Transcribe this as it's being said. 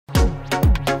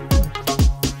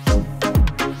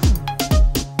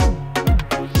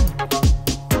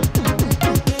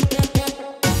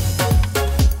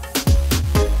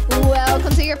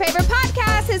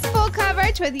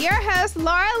with your host,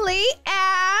 Laura Lee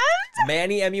and...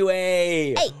 Manny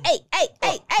MUA.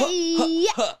 Hey.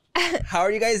 How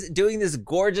are you guys doing this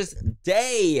gorgeous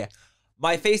day?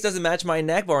 My face doesn't match my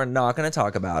neck, but we're not going to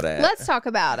talk about it. Let's talk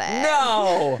about it.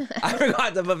 No, I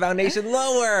forgot to put foundation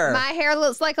lower. My hair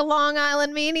looks like a Long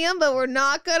Island medium, but we're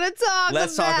not going to talk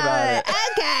Let's talk about it.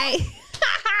 Okay.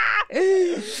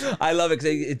 I love it because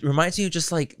it reminds you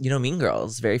just like, you know, Mean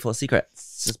Girls, very full of secrets.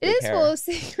 It is full of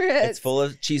secrets. It's full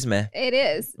of chisme. It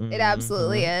is. It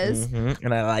absolutely is.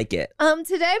 And I like it.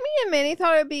 Today, me and Manny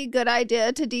thought it'd be a good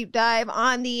idea to deep dive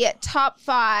on the top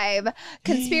 5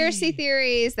 conspiracy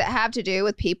theories that have to do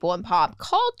with people in pop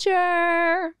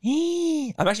culture.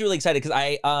 I'm actually really excited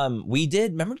because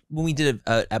remember when we did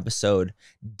an episode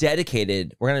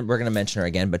dedicated, we're gonna mention her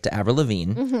again, but to Avril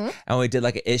Lavigne, and we did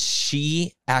like, is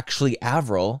she actually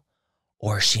Avril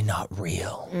or is she not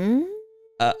real?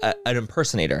 An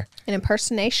impersonator. An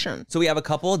impersonation. So we have a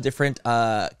couple of different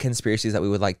conspiracies that we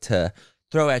would like to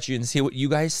throw at you and see what you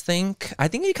guys think. I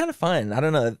think it'd be kind of fun. I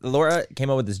don't know. Laura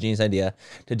came up with this genius idea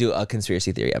to do a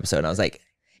conspiracy theory episode. And I was like,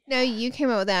 no, you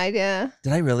came up with the idea.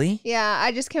 did I really? Yeah,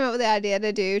 I just came up with the idea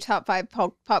to do top 5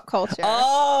 pop culture.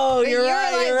 Oh, you're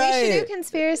right. You're right. We should do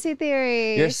conspiracy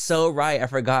theories. You're so right. I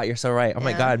forgot. You're so right. Oh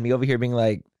my God. Me over here being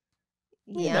like,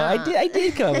 you know, I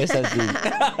did come up with something.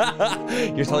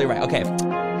 You're totally right. Okay.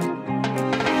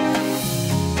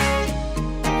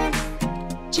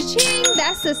 Cha-ching!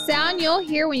 That's the sound you'll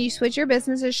hear when you switch your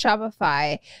business to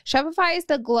Shopify. Shopify is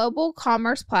the global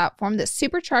commerce platform that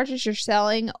supercharges your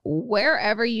selling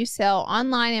wherever you sell,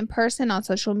 online, in person, on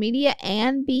social media,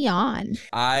 and beyond.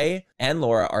 I and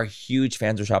Laura are huge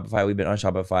fans of Shopify. We've been on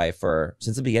Shopify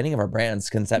since the beginning of our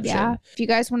brand's conception. Yeah. If you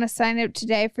guys want to sign up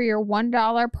today for your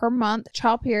 $1 per month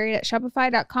trial period at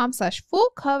shopify.com/full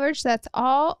coverage, that's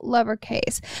all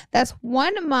lowercase. That's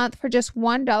 1 month for just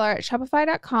 $1 at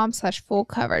shopify.com/full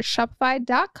coverage.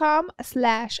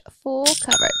 Shopify.com/full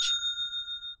coverage.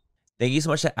 Thank you so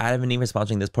much to Adam and Eve for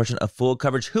sponsoring this portion of Full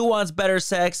Coverage. Who wants better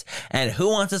sex and who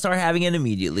wants to start having it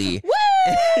immediately? Woo!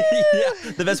 Yeah,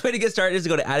 the best way to get started is to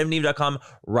go to adamandeve.com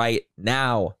right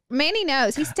now. Manny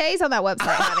knows. He stays on that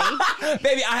website, honey.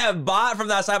 Baby, I have bought from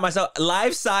that site myself.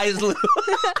 Life-size lube.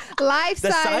 Life-size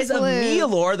The size of me,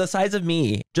 Laura. The size of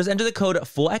me. Just enter the code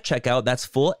FULL at checkout. That's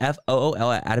FULL,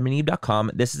 FOOL, at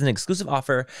adamandeve.com. This is an exclusive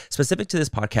offer specific to this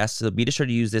podcast, so be sure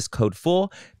to use this code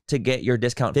FULL to get your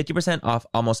discount 50% off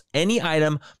almost any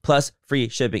item plus free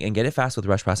shipping, and get it fast with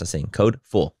rush processing. Code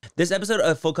FULL. This episode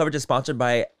of Full Coverage is sponsored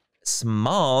by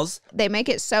Smalls. They make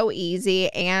it so easy,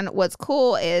 and what's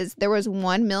cool is there was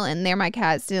one meal in there my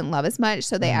cats didn't love as much,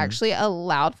 so they actually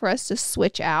allowed for us to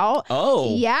switch out.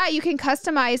 Oh. Yeah, you can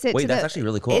customize it. Wait, that's actually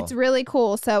really cool. It's really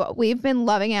cool. So we've been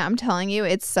loving it. I'm telling you,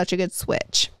 it's such a good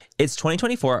switch. It's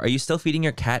 2024. Are you still feeding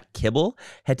your cat kibble?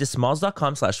 Head to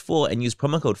smalls.com/full and use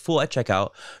promo code FULL at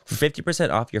checkout for 50%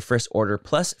 off your first order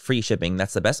plus free shipping.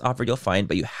 That's the best offer you'll find,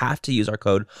 but you have to use our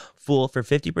code FULL for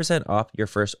 50% off your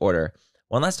first order.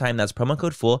 One last time, that's promo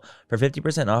code FULL for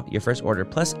 50% off your first order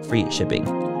plus free shipping.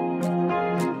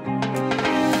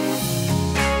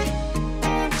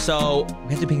 So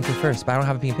we have to pink pit first, but I don't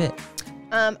have a pink pit.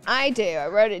 I do. I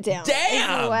wrote it down.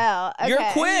 Damn! Well, okay. You're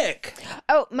quick.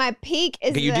 Oh, my peak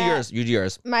is Okay, you do yours. You do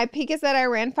yours. My peak is that I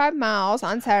ran 5 miles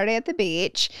on Saturday at the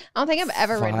beach. I don't think I've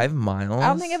ever ran 5 miles? I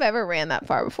don't think I've ever ran that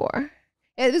far before.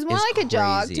 It was more It's like a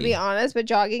jog, to crazy. be honest, but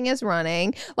jogging is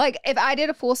running. Like, if I did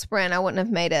a full sprint, I wouldn't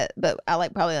have made it, but I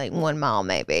probably 1 mile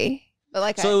maybe. But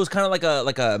like, So it was kind of like a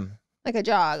a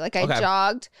jog. Like, I Okay.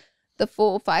 jogged the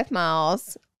full 5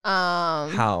 miles.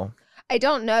 how? I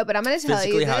don't know, but I'm going to tell you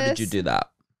Physically, this. how did you do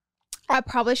that? I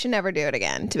probably should never do it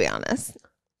again, to be honest.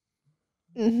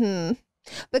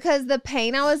 Because the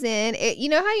pain I was in, you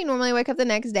know how you normally wake up the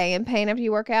next day in pain after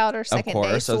you work out, or second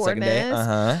day soreness? Second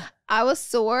day. I was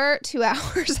sore 2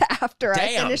 hours after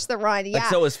I finished the run. Yeah, Like,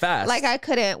 so it was fast. like I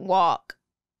couldn't walk.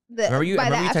 Remember you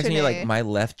texting me like my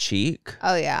left cheek?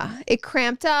 Oh yeah, it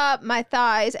cramped up, my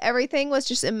thighs, everything was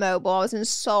just immobile. I was in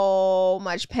so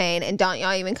much pain, and don't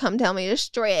y'all even come tell me to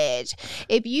stretch.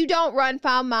 If you don't run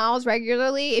 5 miles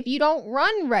regularly,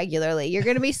 you're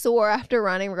gonna be sore after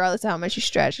running, regardless of how much you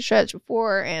stretch. I stretch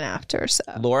before and after. So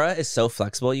Laura is so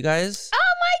flexible, you guys. oh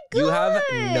my god, You have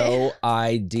no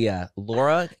idea.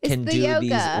 Laura can the do yoga.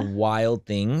 these wild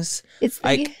things. It's the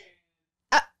Like,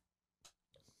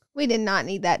 we did not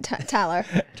need that, Tyler.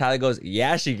 Tyler goes,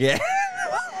 yeah, she can.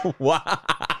 Wow.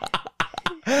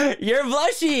 You're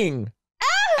blushing.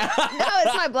 No,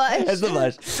 it's my blush. It's the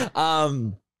blush.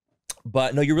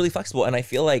 But no, you're really flexible, and I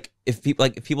feel like if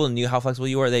people knew how flexible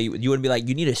you are, you wouldn't be like,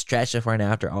 you need to stretch before and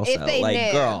after. Also, If they like,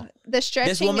 knew. girl, The stretching,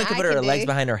 this woman can put her legs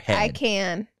behind her head. I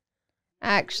can.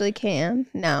 I actually can.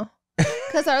 No.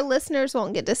 Because our listeners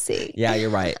won't get to see. Yeah, you're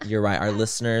right. You're right. Our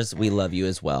listeners, we love you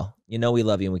as well. You know we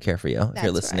love you and we care for you if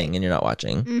you're listening and you're not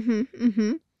watching.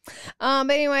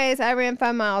 But anyways, I ran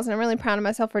 5 miles and I'm really proud of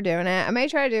myself for doing it. I may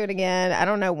try to do it again. I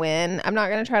don't know when. I'm not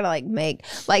going to try to like make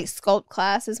like sculpt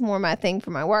class is more my thing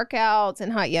for my workouts,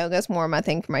 and hot yoga is more my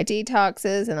thing for my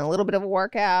detoxes and a little bit of a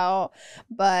workout.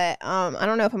 But I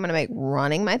don't know if I'm going to make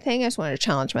running my thing. I just wanted to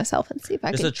challenge myself and see if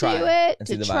I could do it,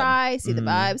 see the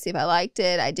vibe, see if I liked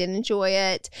it. I did enjoy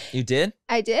it. You did?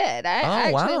 I did. I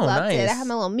actually loved it. I had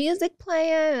my little music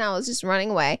playing and I was just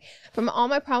running away from all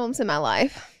my problems in my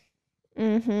life.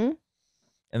 And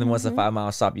then once the 5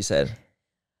 mile stop, you said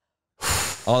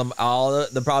all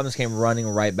the problems came running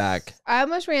right back. I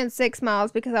almost ran 6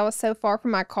 miles because I was so far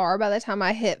from my car by the time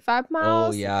I hit 5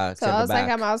 miles. Oh yeah, so I was like,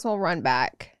 I might as well run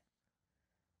back.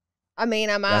 I mean,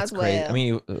 I might as well. Crazy. I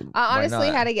mean, I honestly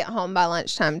had to get home by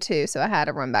lunchtime too, so I had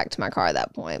to run back to my car at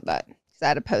that point, but I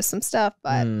had to post some stuff,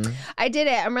 but I did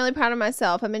it. I'm really proud of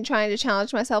myself. I've been trying to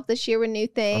challenge myself this year with new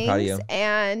things. I'm proud of you.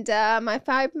 And my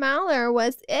 5 miler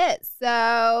was it.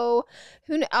 So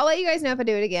I'll let you guys know if I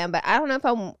do it again, but I don't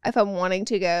know if I'm wanting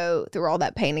to go through all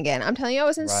that pain again. I'm telling you, I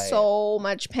was in so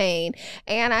much pain,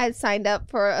 and I had signed up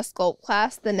for a sculpt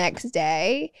class the next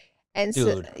day. And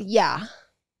so, yeah.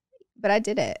 But I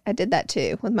did it. I did that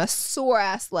too with my sore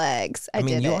ass legs. I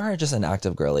mean, you are just an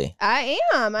active girly. I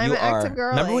am. I'm an active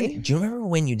girly. Do you remember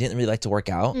when you didn't really like to work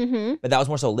out? But that was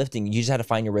more so lifting. You just had to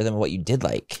find your rhythm of what you did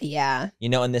like. Yeah. You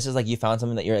know, and this is like you found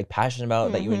something that you're like passionate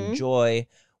about, that you enjoy.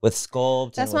 With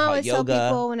sculpt, that's and why with I always yoga. tell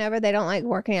people whenever they don't like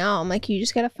working out, I'm like, you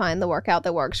just gotta find the workout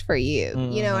that works for you.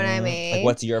 You know what I mean? Like,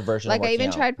 what's your version? Like, of I even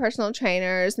out? tried personal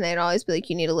trainers, and they'd always be like,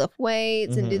 you need to lift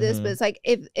weights and do this. But it's like,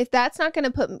 if that's not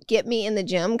gonna get me in the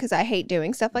gym, because I hate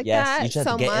doing stuff like that you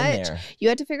so much, you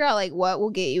have to figure out like what will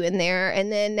get you in there.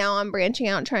 And then now I'm branching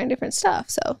out and trying different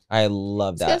stuff. So I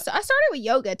love that. I started with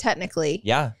yoga technically.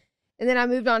 Yeah. And then I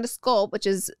moved on to sculpt, which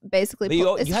is basically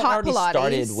it's hot already Pilates.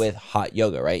 Started with hot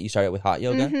yoga, right? You started with hot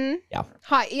yoga? Yeah.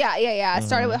 I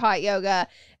started with hot yoga.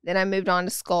 Then I moved on to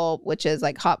sculpt, which is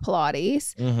like hot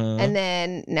Pilates. And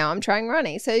then now I'm trying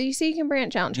running. So you see, you can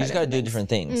branch out and try. You just got to do different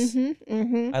things.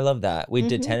 I love that. We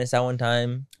did tennis that one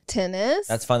time. Tennis.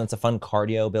 That's fun. That's a fun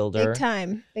cardio builder. Big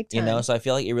time. You know, so I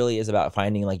feel like it really is about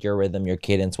finding like your rhythm, your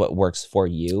cadence, what works for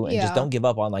you. And just don't give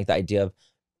up on like the idea of,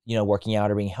 you know, working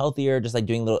out or being healthier. Just like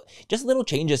doing little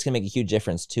changes can make a huge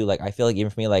difference too. Like I feel like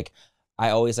even for me, like I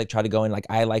always like try to go in, like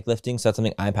I like lifting, so that's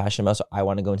something I'm passionate about. So I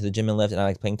want to go into the gym and lift, and I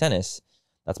like playing tennis.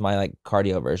 That's my like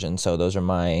cardio version. So those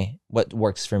are what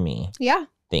works for me. Yeah.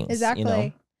 Things. Exactly. You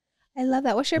know? I love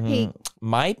that. What's your peak?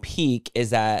 My peak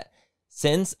is that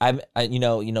since you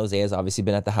know, Zaya's obviously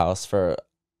been at the house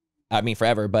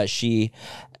forever, but she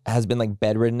has been like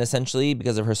bedridden essentially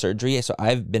because of her surgery. So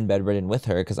I've been bedridden with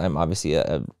her because I'm obviously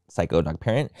a psycho dog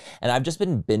parent, and I've just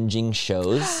been binging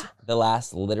shows the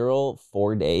last literal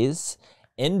 4 days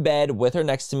in bed with her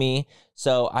next to me.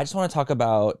 So I just want to talk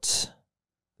about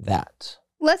that.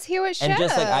 Let's hear what shows. And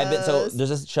just like there's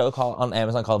this show on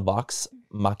Amazon called Vox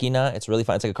Machina. It's really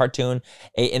fun. It's like a cartoon,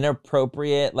 a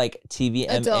inappropriate like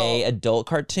TVMA adult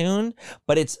cartoon,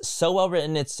 but it's so well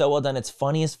written. It's so well done. It's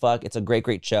funny as fuck. It's a great,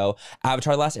 great show.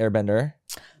 Avatar: The Last Airbender.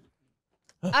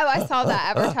 Oh, I saw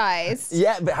that advertised.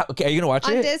 Yeah, but okay, are you gonna watch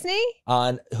it on Disney?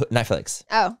 On Netflix.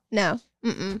 Oh no.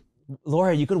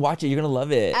 Laura, you could watch it. You're gonna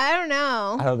love it. I don't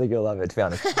know. I don't think you'll love it, to be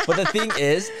honest. But the thing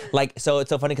is, like, so it's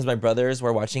so funny because my brothers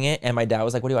were watching it, and my dad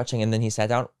was like, "What are you watching?" And then he sat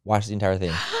down, watched the entire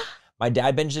thing. My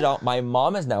dad binged it all. My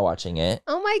mom is now watching it.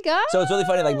 Oh my god! So it's really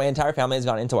funny. Like my entire family has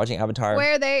gone into watching Avatar.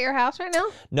 Where are they at your house right now?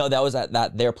 No, that was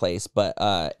at their place. But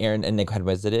Aaron and Nick had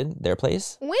visited their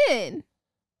place. When?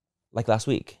 Like last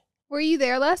week. Were you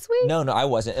there last week? No, I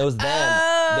wasn't. It was them.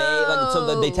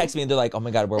 They texted me and they're like, "Oh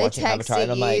my god, we're watching Avatar." And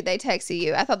I'm like, they texted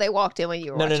you. I thought they walked in when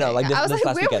you were watching. No. Like this, I was this like,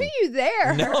 last where weekend. were you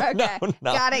there? No.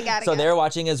 Got it. So they were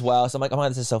watching as well. So I'm like, oh my god,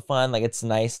 this is so fun. Like it's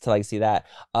nice to like see that.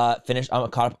 I'm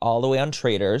caught up all the way on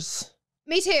Traitors.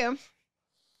 Me too.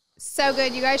 So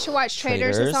good. You guys should watch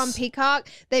Traitors. It's on Peacock.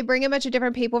 They bring a bunch of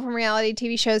different people from reality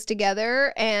TV shows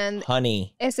together, and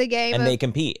it's a game. And they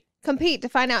compete to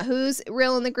find out who's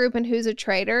real in the group and who's a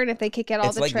traitor, and if they kick out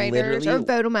all the traitors or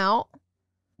vote them out.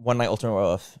 One Night Ultimate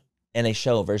Werewolf in a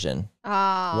show version.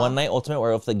 One Night Ultimate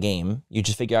Werewolf, the game. You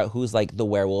just figure out who's like the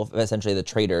werewolf, essentially the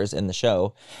traitors in the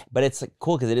show. But it's like,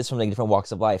 cool because it is from like different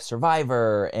walks of life.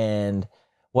 Survivor and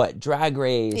Drag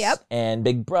Race and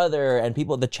Big Brother and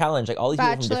the challenge, like all these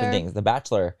people from different things. The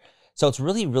Bachelor. So it's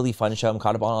really, really fun show. I'm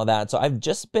caught up on all that. So I've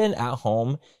just been at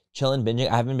home chilling, binging.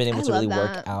 I haven't been able to really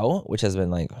work out, which has been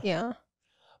like,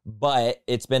 But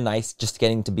it's been nice just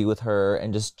getting to be with her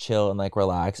and just chill and like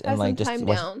relax and Have like some just time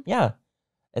watch, down. yeah.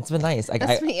 It's been nice.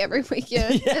 That's me every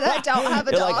weekend. Yeah. And I don't have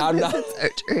a You're dog like, I'm because not-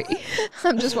 it's surgery.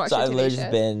 I'm just watching So I've TV literally shows.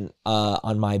 just been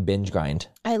on my binge grind.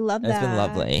 I love And that. it's been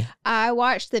lovely. I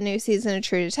watched the new season of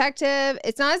True Detective.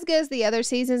 It's not as good as the other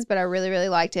seasons, but I really, really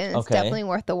liked it. And it's Okay. definitely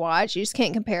worth the watch. You just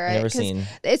can't compare it. Never 'cause seen.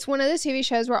 It's one of those TV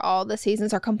shows where all the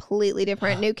seasons are completely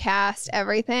different. New cast,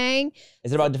 everything.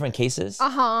 Is it about different cases?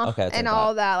 Uh-huh. Okay, that's And what I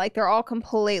all that. Like, they're all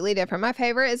completely different. My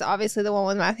favorite is obviously the one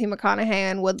with Matthew McConaughey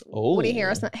and with Woody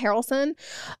Harrelson.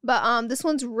 But this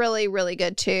one's really, really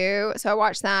good too. So I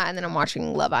watched that, and then I'm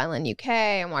watching Love Island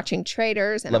UK. I'm watching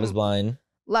Traitors. And Love is Blind.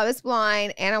 Love is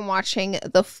Blind, and I'm watching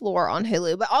The Floor on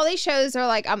Hulu. But all these shows are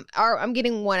like I'm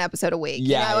getting one episode a week.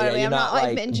 Yeah, you know what I yeah, mean? you're I'm not not, like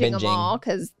like, binging them binging. all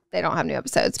because they don't have new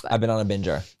episodes. But I've been on a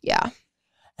binger. yeah,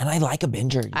 And I like a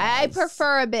binger. I yes.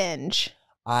 prefer a binge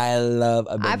I love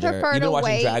a binger. I prefer You've been to watching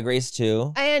wait. Drag Race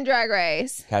too? and Drag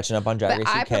Race. Catching up on Drag But Race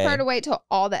I UK. prefer to wait till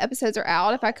all the episodes are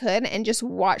out if I could and just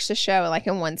watch the show like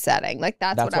in one setting. Like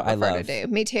that's what I prefer to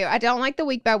do. Me too. I don't like the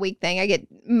week by week thing. I get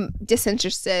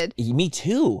disinterested. Me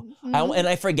too. Mhm. And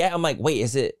I forget. I'm like, wait,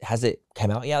 has it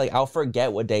come out yet? Like I'll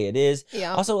forget what day it is.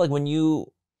 Yeah. Also, like when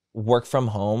you work from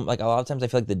home, like a lot of times I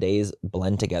feel like the days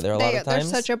blend together a lot of They're times.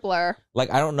 such a blur.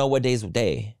 Like I don't know what day's what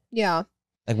day. Yeah.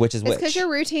 Like which is It's which. because your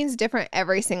routine's different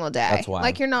every single day. That's why.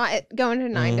 Like you're not going to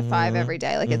 9 to 5 Mhm. every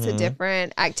day. Like it's a Mhm.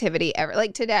 different activity every.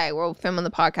 Like today, we're filming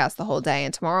the podcast the whole day,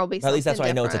 and tomorrow will be. Or at least that's why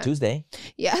I know it's a different. Tuesday.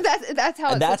 Yeah, that's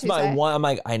how. And It's that's a my Tuesday. one. I'm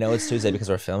like, I know it's Tuesday because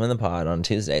we're filming the pod on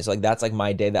Tuesday. So like that's like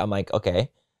my day that I'm like, okay.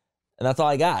 And that's all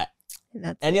I got. And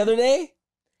that's Any it. other day?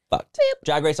 Fucked.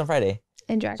 Drag Race on Friday.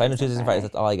 And Drag So I know Race on Tuesdays and Fridays.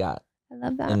 Friday. That's all I got I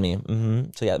love that. in me.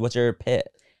 So yeah, what's your pit?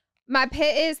 My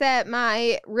pit is that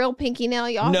my real pinky nail.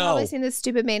 Y'all have No. probably seen this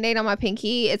stupid Band-Aid on my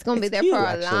pinky. It's gonna be It's there cute, for a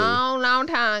actually. long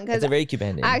time It's because a very cute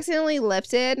band-aid. I accidentally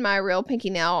lifted my real pinky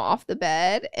nail off the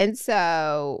bed, and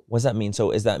so What does that mean?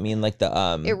 So does that mean like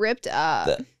the it ripped up,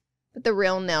 the- but the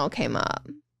real nail came up.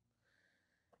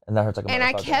 and that hurts like a And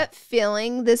I motherfucker. kept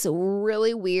feeling this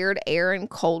really weird air and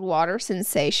cold water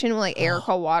sensation, like air and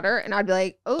cold water. And I'd be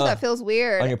like, oh, that feels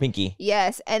weird. on your pinky.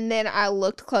 Yes. And then I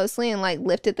looked closely and like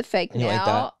lifted the fake And you nail. like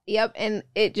that? Yep. And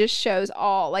it just shows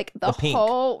all like the pink.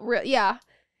 whole,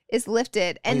 is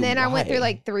lifted. And Wait, then I went through why?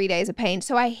 like 3 days of pain.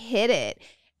 So I hit it.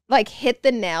 Like hit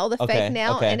the nail, the Okay, fake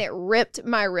nail, okay. and it ripped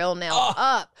my real nail Oh.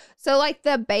 up. So like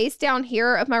the base down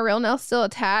here of my real nail still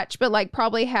attached, but like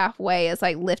probably halfway is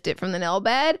like lifted from the nail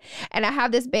bed. And I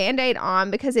have this Band-Aid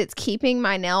on because it's keeping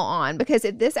my nail on. Because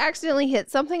if this accidentally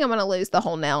hits something, I'm gonna lose the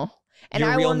whole nail. And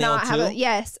Your I real will nail not have too? a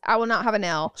yes, I will not have a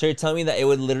nail. So you're telling me that it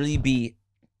would literally be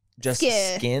just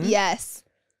skin? Yes.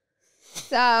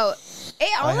 So it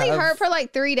only have- hurt for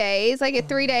like 3 days. Like at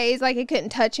 3 days, like it couldn't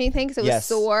touch anything because it was Yes.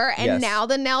 sore. And Yes. now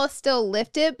the nail is still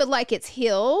lifted, but like it's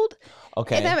healed.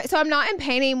 Okay. So I'm not in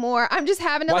pain anymore. I'm just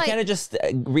having to Why like can't it just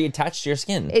reattach to your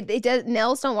skin? it does.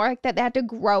 Nails don't work like that. They have to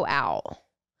grow out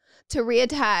to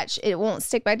reattach. It won't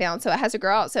stick back down, so it has to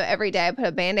grow out. So every day I put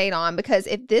a Band-Aid on because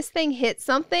if this thing hits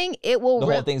something, it will The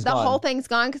whole rip. thing's The gone. whole thing's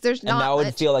gone because there's and not that would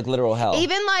much. feel like literal hell.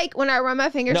 Even like when I run my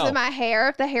fingers No. through my hair,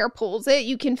 if the hair pulls it,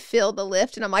 you can feel the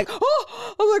lift, and I'm like,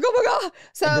 oh my god.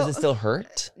 So And does it still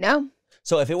hurt? no,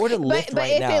 So if it were to lift but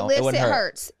right if now, it lifts, wouldn't it hurt.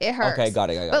 hurts. It hurts. Okay, got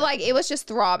it. But like it was just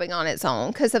throbbing on its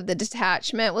own because of the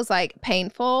detachment was like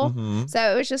painful. Mhm.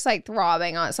 So it was just like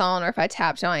throbbing on its own, or if I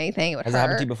tapped on anything, it would Has hurt. it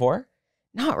happened to you before?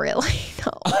 Not really.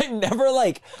 No. I've never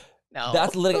like. No.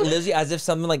 That's literally as if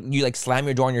something like you like slam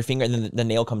your door on your finger and then the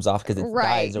nail comes off because it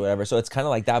Right. dies or whatever. So it's kind of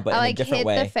like that, but I in like a different hit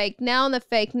way. the fake nail, and the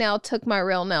fake nail took my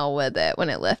real nail with it when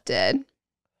it lifted.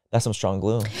 That's some strong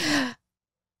glue.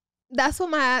 That's what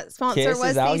my sponsor Kiss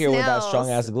was. is out these here with that nails. strong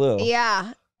ass glue.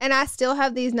 Yeah, and I still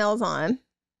have these nails on,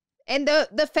 and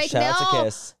the fake Shout out to nail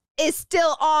Kiss. is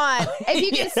still on. If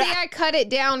you can see, Yeah. I cut it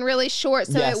down really short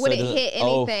so Yes, it so wouldn't it doesn't- hit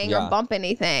oh, anything yeah. or bump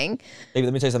anything. Baby,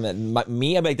 let me tell you something.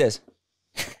 Me, I'm like this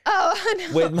Oh, I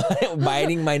know. with my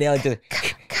biting my nail like this.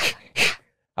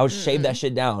 I would shave that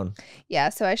shit down. Yeah,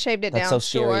 so I shaved it That's down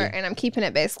so scary. short, and I'm keeping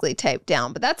it basically taped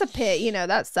down. But that's a pit,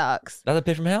 that sucks. That's a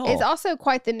pit from hell. It's also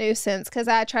quite the nuisance because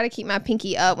I try to keep my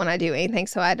pinky up when I do anything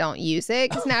so I don't use it.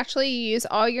 Because naturally you use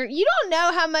you don't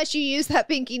know how much you use that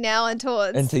pinky nail until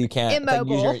Until you can't.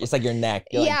 immobile. It's like your neck.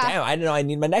 You're Yeah. like, damn, I didn't know I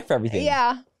need my neck for everything.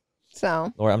 Yeah.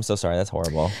 So Laura, I'm so sorry. That's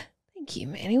horrible. thank you,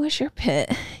 Manny. What's your pit?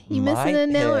 You My missing a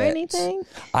nail or pit. anything?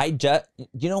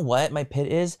 You know what? My pit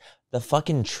is the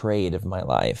fucking trade of my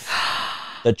life.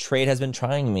 The trade has been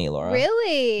trying me, Laura.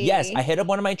 Really? Yes, I hit up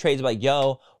one of my trades like,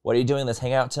 yo, what are you doing? Let's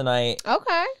hang out tonight.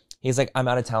 Okay. He's like, I'm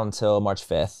out of town till March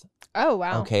 5th. Oh,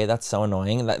 wow. Okay, that's so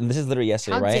annoying. This is literally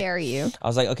yesterday, right? How dare you? I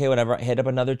was like, okay, whatever. I hit up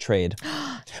another trade.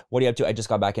 What are you up to? I just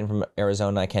got back in from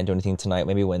Arizona. I can't do anything tonight.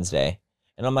 Maybe Wednesday.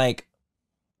 And I'm like,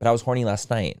 but I was horny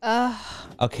last night.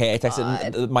 Okay, I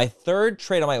texted my third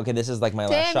trade. I'm like, okay, this is like my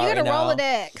last shot right now. Damn, you got a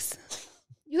Rolodex.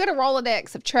 You got a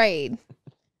Rolodex of trade.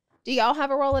 Do y'all have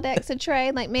a Rolodex of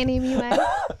trade like Manny and Laura?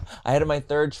 I had my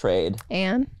third trade.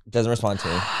 And? Doesn't respond to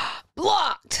me.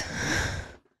 Blocked.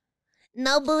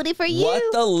 No booty for you. What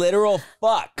the literal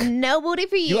fuck? No booty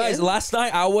for you. You guys, last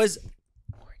night I was...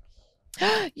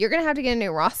 You're going to have to get a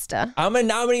new Rasta. I'm gonna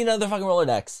nominate another fucking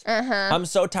Rolodex. I'm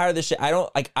so tired of this shit. I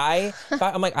don't, like,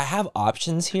 I'm like, I have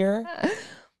options here.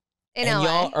 And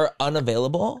y'all are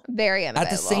unavailable. Very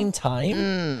unavailable. At the same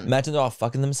time? Imagine they're all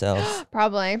fucking themselves.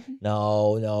 Probably.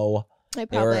 No. They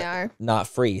probably are. Not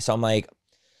free. So I'm like,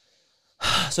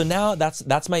 so now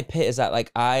that's my pit, is that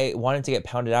like I wanted to get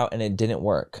pounded out and it didn't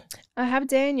work. I have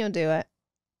Daniel do it.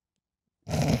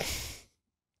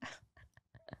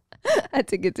 I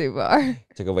took it too far.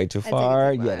 Took it way too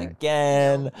far yet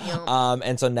again.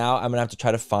 And so now I'm gonna have to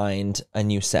try to find a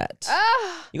new set.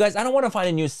 You guys, I don't want to find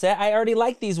a new set. I already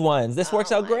like these ones. This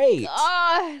works out great.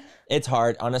 God. It's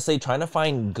hard, honestly, trying to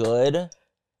find good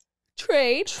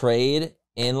trade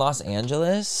in Los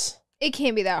Angeles. It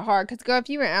can't be that hard, because girl, if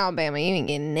you were in Alabama, you ain't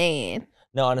getting none.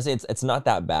 No, honestly, it's not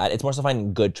that bad. It's more so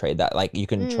finding good trade that like you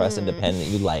can trust and depend that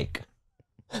you like.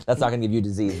 That's not gonna give you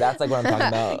disease. That's like what I'm talking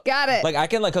about. Got it. Like I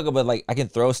can like hook up with like I can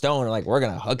throw stone and like we're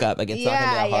gonna hook up. Like it's not gonna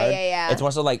be that hard. Yeah. It's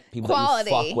more so like people quality.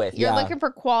 that you fuck with. You're looking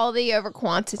for quality over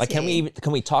quantity. Like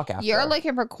can we talk after? You're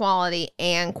looking for quality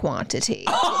and quantity.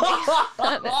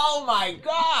 Oh my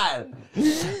God.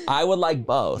 I would like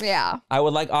both. Yeah. I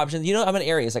would like options. You know, I'm an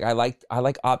Aries. Like I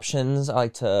like options. I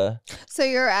like to. So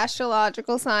your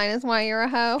astrological sign is why you're a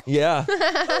hoe? Yeah.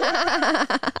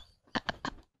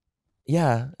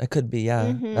 Yeah, it could be.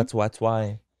 Yeah, that's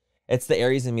why. It's the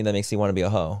Aries in me that makes you want to be a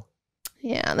hoe.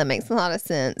 Yeah, that makes a lot of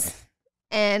sense.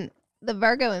 And the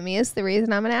Virgo in me is the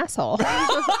reason I'm an asshole.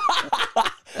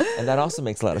 And that also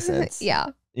makes a lot of sense. Yeah.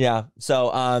 Yeah. So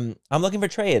I'm looking for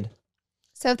trade.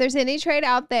 So if there's any trade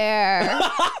out there.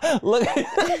 Look,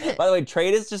 by the way,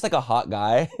 trade is just like a hot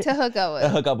guy to hook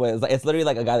up with. It's literally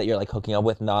like a guy that you're like hooking up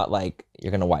with, not like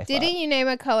you're gonna wife. Didn't you name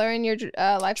a color in your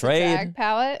Life's a Drag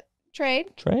palette?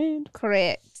 Trade.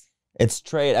 Correct. It's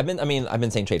trade. I've been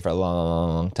saying trade for a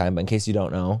long time, but in case you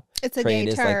don't know, it's a trade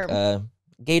gay term. Like a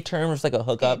gay term. It's like a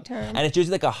hookup, and it's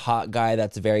usually like a hot guy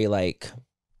that's very like,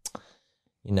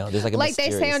 you know, there's like a like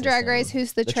they say on Drag Race,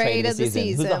 who's the trade of the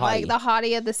season? Who's the like the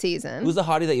hottie of the season. Who's the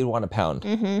hottie that you'd want to pound?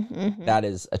 That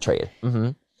is a trade.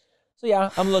 So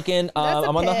yeah, I'm looking.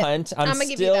 I'm on the hunt. I'm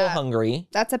still hungry.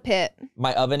 That's a pit.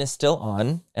 My oven is still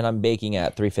on, and I'm baking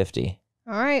at 350.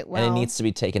 All right, well. And it needs to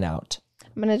be taken out.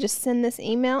 I'm going to just send this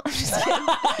email. I'm just kidding.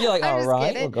 You're like, all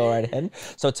right, we'll go right ahead.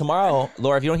 So tomorrow,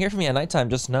 Laura, if you don't hear from me at nighttime,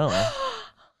 just know.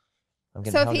 I'm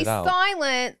getting so if he's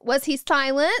silent, was he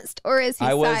silenced or is he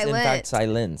silent? I was, in fact,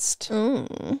 silenced.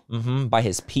 By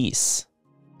his piece.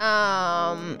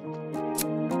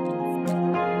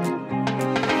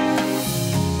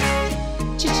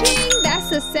 Cha-ching! That's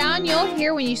the sound you'll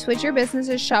hear when you switch your business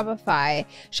to Shopify.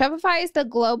 Shopify is the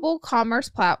global commerce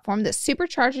platform that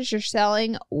supercharges your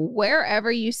selling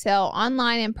wherever you sell,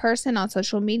 online, in person, on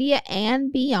social media,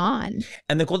 and beyond.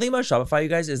 And the cool thing about Shopify, you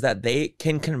guys, is that they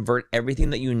can convert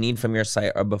everything that you need from your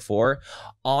site or before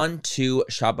onto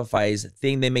Shopify's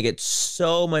thing. They make it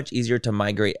so much easier to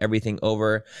migrate everything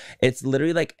over. It's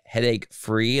literally like headache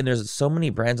free, and there's so many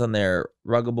brands on there: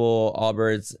 Ruggable,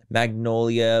 Allbirds,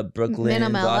 Magnolia, Brooklyn,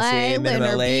 Glossier, Lunar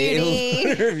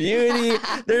Beauty.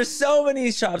 There's so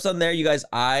many shops on there. You guys,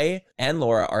 I and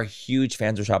Laura are huge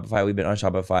fans of Shopify. We've been on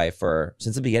Shopify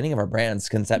since the beginning of our brand's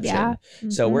conception. Yeah.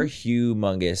 So we're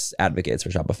humongous advocates for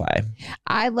Shopify.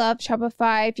 I love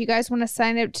Shopify. If you guys want to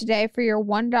sign up today for your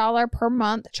 $1 per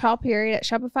month trial period at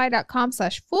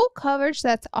shopify.com/full coverage,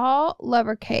 that's all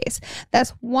lowercase. That's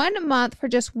 1 month for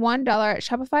just $1 at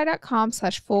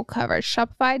shopify.com/full coverage.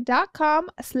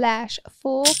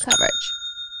 Shopify.com/full coverage.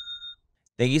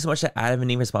 Thank you so much to Adam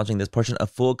and Eve for sponsoring this portion of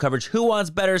Full Coverage. Who wants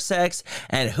better sex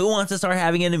and who wants to start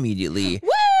having it immediately? Woo!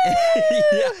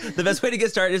 Yeah, the best way to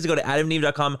get started is to go to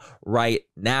adamandeve.com right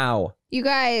now. You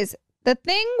guys, the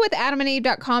thing with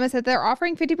adamandeve.com is that they're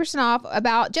offering 50% off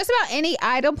about just about any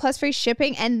item plus free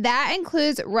shipping, and that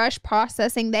includes rush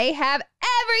processing. They have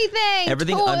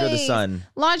Everything under the toys, sun.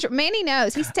 Lingerie. Manny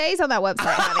knows. He stays on that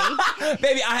website, honey.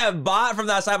 Baby, I have bought from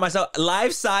that site myself.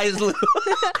 Life-size lube.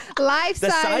 Life-size The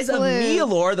size lube. of me,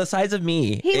 Laura. The size of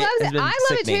me. He loves it. I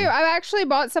love it too. I've actually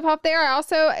bought stuff off there. I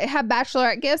also have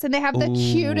bachelorette gifts, and they have the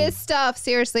cutest stuff,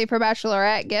 seriously, for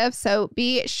bachelorette gifts. So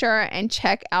be sure and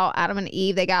check out Adam and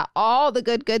Eve. They got all the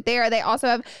good there. They also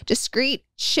have discreet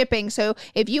shipping. So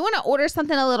if you want to order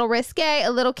something a little risque, a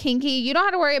little kinky, you don't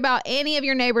have to worry about any of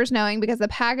your neighbors knowing because the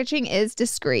packaging is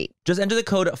discreet. Just enter the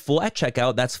code FULL at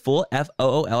checkout. That's full,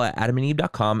 FOOL, at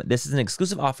adamandeve.com. This is an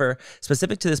exclusive offer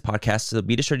specific to this podcast, so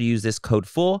be sure to use this code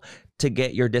FULL to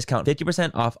get your discount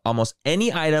 50% off almost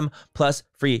any item plus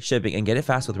free shipping, and get it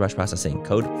fast with rush processing.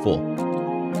 Code FULL.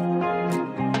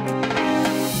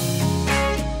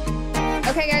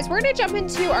 Okay, guys, we're going to jump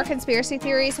into our conspiracy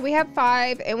theories. So we have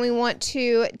 5, and we want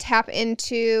to tap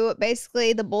into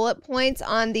basically the bullet points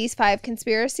on these 5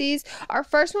 conspiracies. Our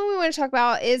first one we want to talk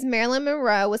about is Marilyn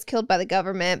Monroe was killed by the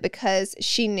government because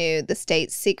she knew the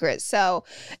state's secret. So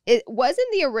it wasn't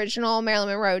the original Marilyn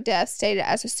Monroe death stated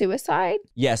as a suicide.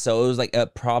 Yeah, so it was like a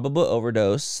probable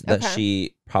overdose that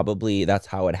she probably, that's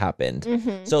how it happened.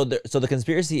 Mm-hmm. So the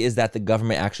conspiracy is that the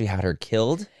government actually had her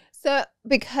killed. So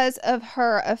because of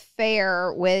her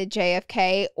affair with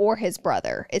JFK or his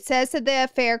brother. It says that the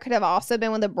affair could have also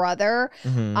been with a brother.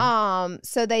 Mm-hmm.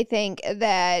 So they think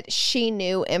that she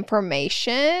knew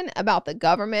information about the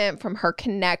government from her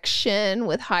connection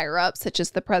with higher ups, such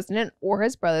as the president or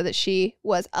his brother, that she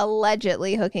was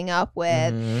allegedly hooking up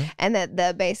with, and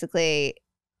that basically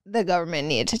the government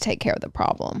needed to take care of the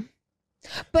problem.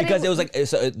 But because it was like,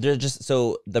 so they're just,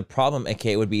 so the problem,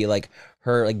 okay, would be like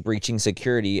her like breaching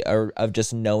security or of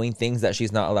just knowing things that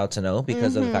she's not allowed to know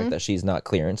because of the fact that she's not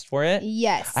clearanced for it.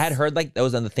 Yes. I had heard like that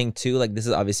was another thing too. Like this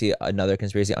is obviously another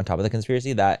conspiracy on top of the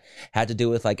conspiracy that had to do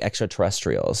with like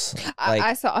extraterrestrials. Like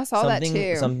I saw that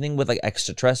too. Something with like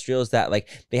extraterrestrials that like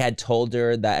they had told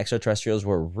her that extraterrestrials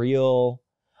were real.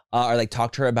 Or like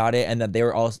talked to her about it, and that they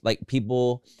were all like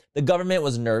people, the government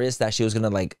was nervous that she was gonna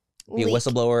like be a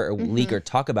whistleblower or leak or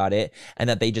talk about it, and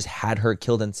that they just had her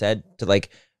killed and said to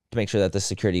make sure that the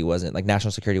security wasn't like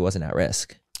national security wasn't at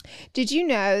risk. Did you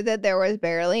know that there was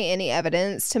barely any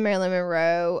evidence to Marilyn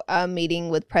Monroe meeting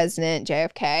with President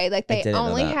JFK? Like they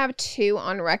only have 2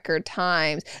 on record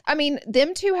times. I mean,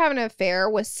 them 2 having an affair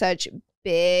was such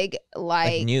big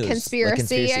like news,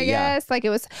 conspiracy, I guess. Yeah. Like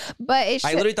it was, but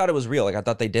I literally thought it was real. Like I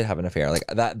thought they did have an affair. Like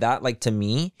that like to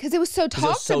me, because it was so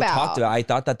talked about. I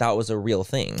thought that was a real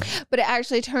thing. But it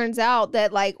actually turns out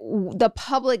that like the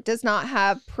public does not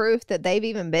have proof that they've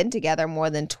even been together more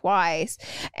than twice.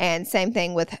 And same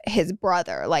thing with his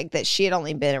brother, like that she had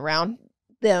only been around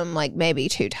them like maybe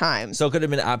 2 times. So it could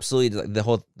have been absolutely like the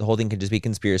whole thing could just be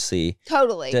conspiracy.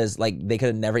 Totally. Because like they could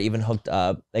have never even hooked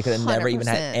up. They could have never even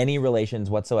had any relations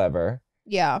whatsoever.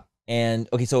 Yeah. And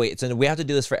okay, so wait, so we have to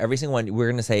do this for every single one. We're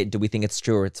gonna say, do we think it's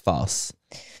true or it's false?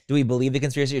 Do we believe the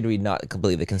conspiracy or do we not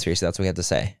believe the conspiracy? That's what we have to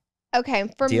say.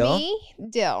 Okay, for me,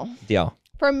 deal.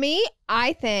 For me,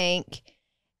 I think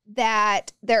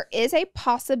that there is a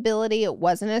possibility it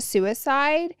wasn't a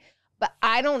suicide. But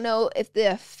I don't know if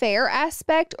the affair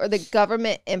aspect or the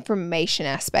government information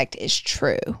aspect is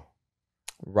true.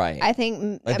 Right. I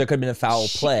think like there could have been a foul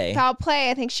play.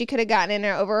 I think she could have gotten in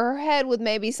over her head with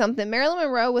maybe something. Marilyn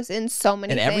Monroe was in so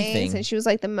many things, and she was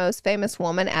like the most famous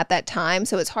woman at that time.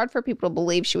 So it's hard for people to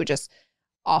believe she would just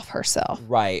off herself.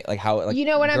 Right. Like how, like, you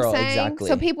know what I'm saying? Exactly.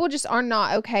 So people just are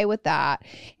not okay with that,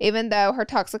 even though her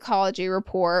toxicology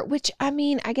report, which I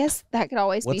mean, I guess that could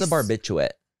always be. What's a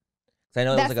barbiturate? I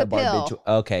know it was like a barbiturate.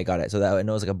 Okay, got it. So that I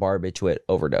know it was like a barbiturate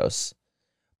overdose.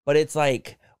 But it's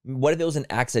like, what if it was an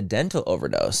accidental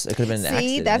overdose? It could have been an accident.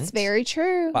 See, that's very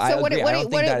true. But so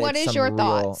what is your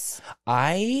thoughts?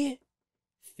 I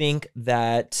think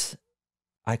that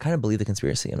I kind of believe the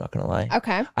conspiracy. I'm not going to lie.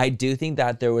 Okay. I do think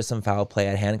that there was some foul play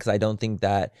at hand because I don't think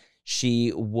that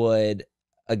she would,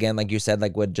 again, like you said,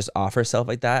 like would just off herself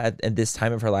like that at this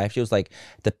time of her life. She was like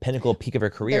the pinnacle peak of her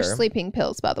career. They're sleeping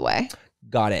pills, by the way.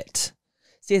 Got it.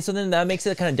 See, so then that makes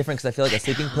it kind of different because I feel like a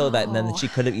sleeping pill that then she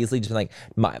could have easily just been like,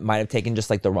 might have taken just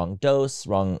like the wrong dose,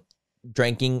 wrong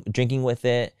drinking with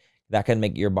it. That can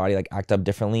make your body like act up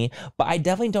differently. But I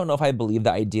definitely don't know if I believe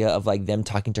the idea of like them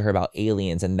talking to her about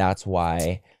aliens and that's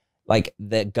why like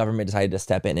the government decided to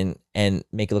step in and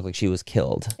make it look like she was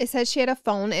killed. It says she had a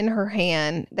phone in her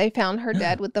hand. They found her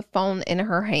dead with the phone in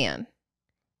her hand.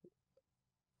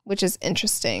 Which is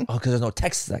interesting. Oh, because there's no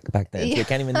text back then. So you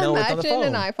can't even know what's on the phone.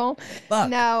 Imagine an iPhone. Fuck.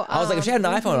 No. I was like, if she had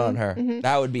an iPhone on her,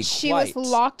 that would be She was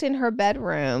locked in her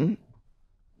bedroom.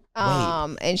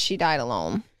 And she died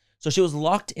alone. So she was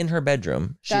locked in her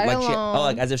bedroom.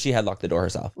 Died As if she had locked the door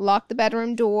herself. Locked the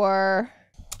bedroom door.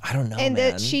 I don't know, and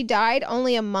man. that she died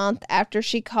only a month after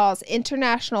she caused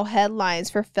international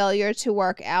headlines for failure to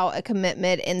work out a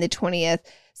commitment in the 20th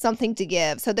Something to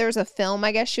Give. So there's a film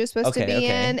I guess she was supposed to be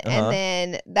in, and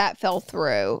then that fell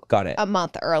through. Got it. A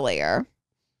month earlier.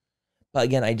 But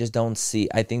again, I just don't see.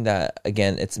 I think that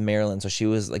again, it's Marilyn. So she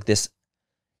was like this,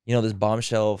 this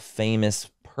bombshell famous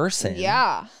person.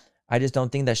 Yeah. I just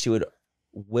don't think that she would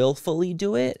willfully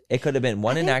do it. It could have been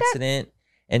one, an accident,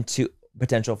 and two,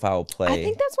 potential foul play. I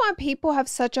think that's why people have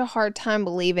such a hard time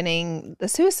believing in the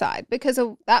suicide, because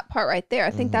of that part right there.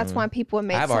 I think that's why people have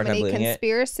made so many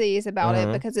conspiracies about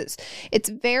it, because it's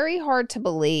very hard to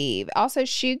believe. Also,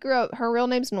 she grew up, her real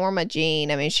name's Norma Jean.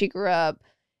 I mean, she grew up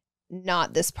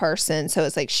not this person, so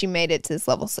it's like she made it to this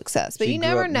level of success, but you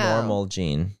never know. Normal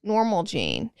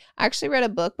Jean. I actually read a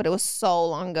book, but it was so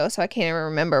long ago, so I can't even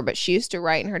remember, but she used to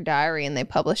write in her diary, and they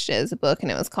published it as a book, and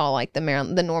it was called like the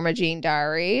Norma Jean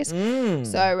Diaries.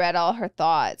 So I read all her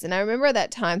thoughts, and I remember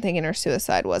that time thinking her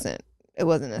suicide wasn't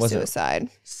a suicide.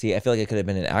 See, I feel like it could have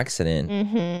been an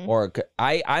accident, or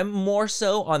I'm more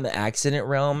so on the accident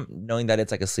realm, knowing that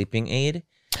it's like a sleeping aid.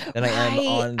 Than I am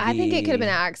on the, I think it could have been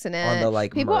an accident. On the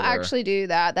like people murder. Actually do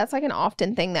that. That's like an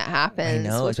often thing that happens. I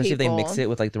know, especially people. if they mix it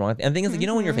with like the wrong thing. And the thing is,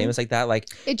 like, when you're famous like that, like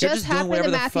it just happened to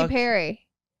Matthew Perry.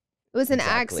 It was an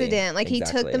accident. Like he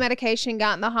took the medication,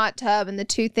 got in the hot tub, and the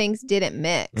two things didn't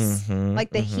mix. Like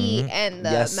the heat and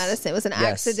the medicine. It was an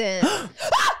accident.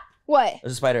 What?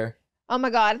 There's a spider. Oh my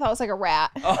God! I thought it was like a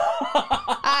rat.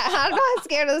 I got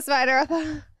scared of the spider. I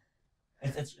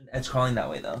thought it's crawling that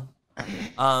way though.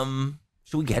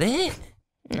 Should we get it?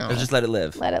 No. Or just let it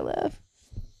live? Let it live.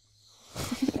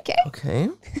 Okay.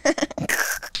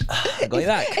 Going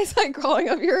back. It's like crawling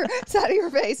up your side of your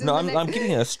face. No, I'm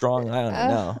keeping a strong eye on it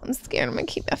now. I'm scared. I'm gonna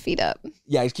keep my feet up.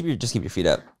 Yeah, just keep your feet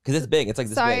up because it's big. It's like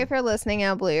this Sorry big. If you're listening,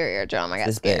 I blew your eardrum. I got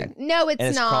this scared. Big. No,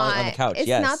 it's not. Crawling on the couch. It's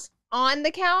not on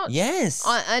the couch. Yes.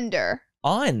 Under.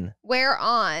 On. Where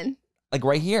on? Like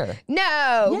right here.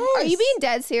 No. Yes. Are you being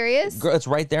dead serious? Girl, it's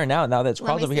right there now. Now that it's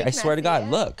crawled over here, I swear to God,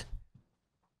 look.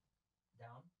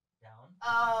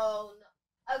 Oh,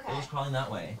 no. Okay. It was crawling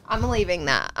that way. I'm leaving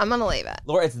that. I'm gonna leave it.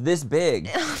 Laura, it's this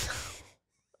big.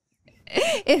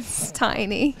 It's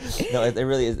tiny. No, it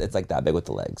really is. It's like that big with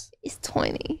the legs. It's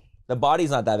tiny. The body's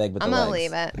not that big, but I'm the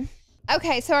legs. gonna leave it.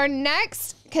 Okay, so our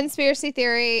next conspiracy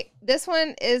theory, this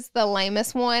one is the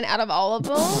lamest one out of all of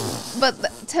them,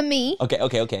 but to me. Okay.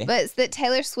 But it's that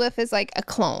Taylor Swift is like a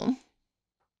clone.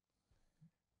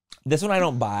 This one I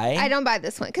don't buy. I don't buy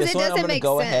this one because it doesn't make sense. I'm going to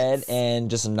go ahead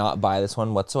and just not buy this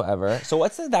one whatsoever. So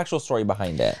what's the actual story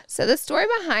behind it? So the story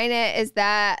behind it is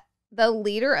that the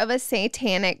leader of a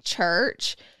satanic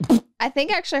church, I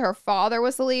think actually her father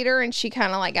was the leader and she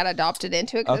kind of like got adopted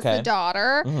into it because the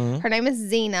daughter. Her name is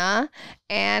Xena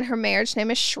and her marriage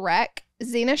name is Shrek.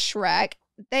 Xena Shrek.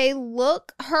 They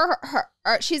look,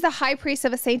 she's a high priest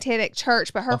of a satanic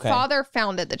church, but her father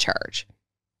founded the church.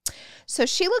 So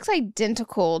she looks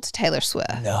identical to Taylor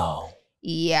Swift. No.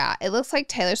 Yeah, it looks like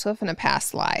Taylor Swift in a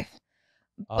past life.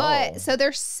 But so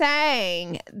they're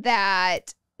saying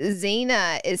that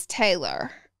Xena is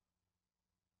Taylor.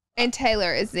 And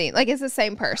Taylor is Xena. Like it's the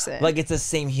same person. Like it's the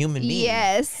same human being.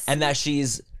 Yes. And that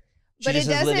she's but just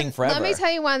is living forever. Let me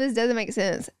tell you why this doesn't make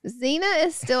sense. Xena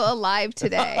is still alive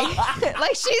today.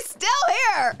 Like she's still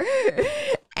here.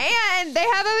 And they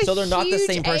have a so they're not the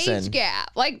same person. Age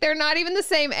gap. Like they're not even the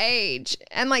same age.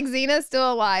 And like Xena's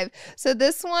still alive. So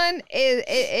this one is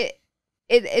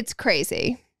it's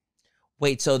crazy.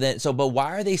 Wait, but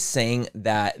why are they saying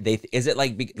that is it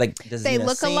like does they Xena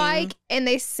look sing? alike and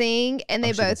they sing and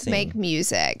they both make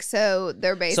music. So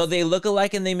they're basically so they look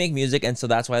alike and they make music, and so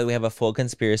that's why we have a full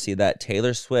conspiracy that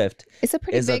Taylor Swift it's a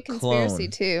pretty big conspiracy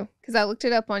too. Because I looked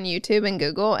it up on YouTube and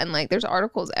Google, and like there's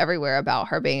articles everywhere about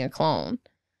her being a clone.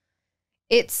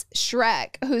 It's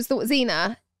Shrek, who's the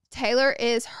Xena. Taylor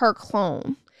is her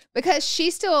clone. Because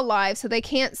she's still alive, so they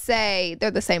can't say they're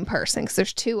the same person because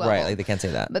there's two of them. Right, like they can't say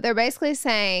that. But they're basically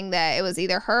saying that it was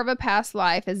either her of a past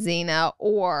life as Xena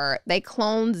or they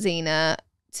cloned Xena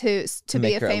to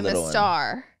be a famous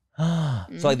star.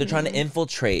 So like they're trying to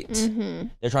infiltrate.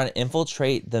 They're trying to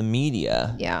infiltrate the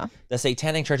media. Yeah. The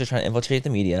satanic church is trying to infiltrate the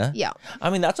media. Yeah.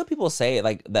 I mean, that's what people say,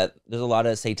 like that there's a lot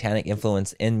of satanic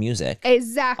influence in music.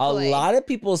 Exactly. A lot of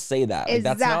people say that. Like,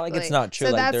 that's not like it's not true.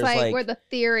 So like, that's there's like where the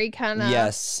theory kind of.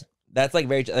 Yes. That's like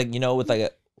very, like, with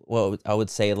like, I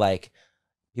would say like,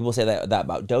 people say that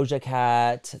about Doja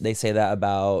Cat. They say that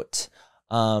about,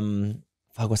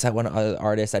 what's that one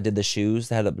artist that did the shoes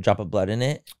that had a drop of blood in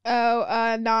it?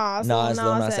 Oh, Nas.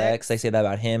 Lil Nas X. They say that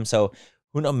about him. So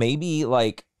who knows? Maybe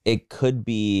like it could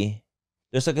be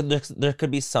there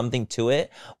could be something to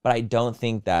it, but I don't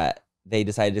think that they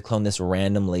decided to clone this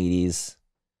random lady's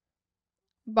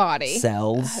body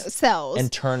cells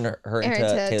and turn her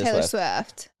into Taylor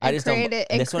Swift. I just don't.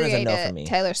 This one is a no for me.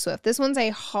 Taylor Swift. This one's a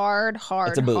hard.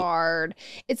 It's a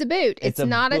boot. It's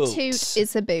not a toot.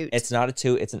 It's a boot. It's not a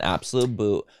toot. It's an absolute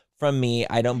boot from me.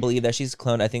 I don't believe that she's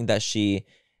cloned. I think that she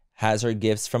has her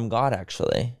gifts from God.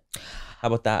 Actually, how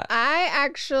about that? I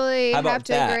actually have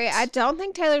to agree. I don't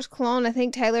think Taylor's cloned. I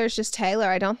think Taylor's just Taylor.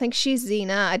 I don't think she's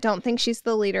Xena. I don't think she's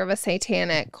the leader of a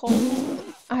satanic cult.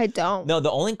 I don't. No,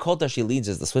 the only cult that she leads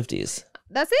is the Swifties.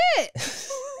 That's it.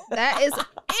 That is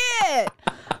it.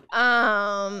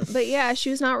 But yeah,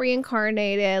 she was not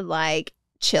reincarnated, like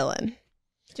chilling.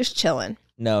 Just chilling.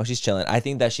 No, she's chilling. I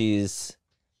think that she's,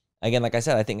 again, like I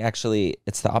said, I think actually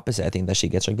it's the opposite. I think that she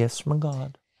gets her gifts from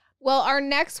God. Well, our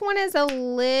next one is a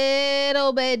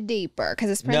little bit deeper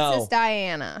because it's Princess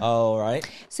Diana. Oh, right.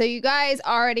 So you guys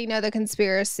already know the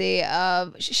conspiracy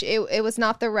of it was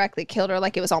not the wreck that killed her,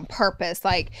 like it was on purpose.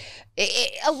 Like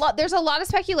there's a lot of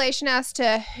speculation as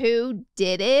to who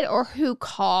did it or who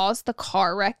caused the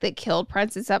car wreck that killed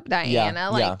Princess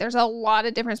Diana. There's a lot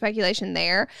of different speculation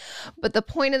there. But the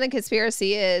point of the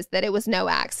conspiracy is that it was no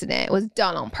accident. It was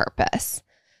done on purpose.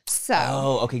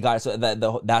 So okay, got it. So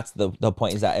that's the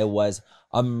point, is that it was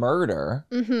a murder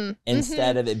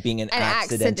instead of it being an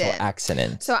accidental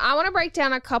accident. So I want to break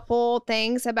down a couple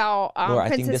things about Laura, I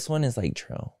think this one is like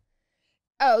true.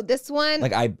 Oh, this one?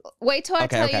 Wait till I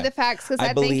tell you the facts, because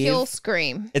I think you'll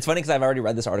scream. It's funny because I've already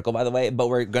read this article, by the way, but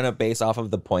we're gonna base off of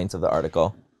the points of the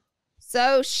article.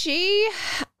 So she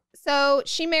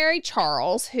married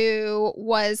Charles, who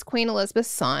was Queen Elizabeth's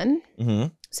son. Mm-hmm.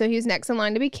 So he was next in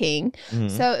line to be king. Mm-hmm.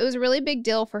 So it was a really big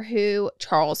deal for who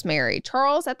Charles married.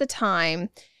 Charles at the time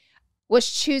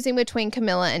was choosing between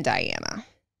Camilla and Diana.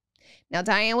 Now,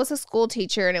 Diana was a school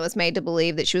teacher, and it was made to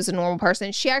believe that she was a normal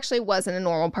person. She actually wasn't a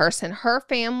normal person. Her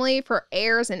family, for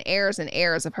heirs and heirs and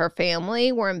heirs of her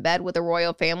family, were in bed with the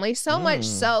royal family, so much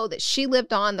so that she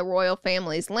lived on the royal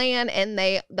family's land, and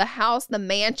the house, the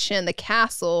mansion, the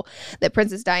castle that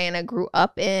Princess Diana grew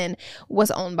up in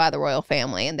was owned by the royal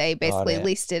family, and they basically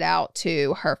leased it out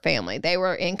to her family. They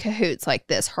were in cahoots like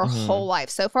this her whole life.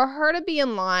 So for her to be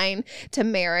in line to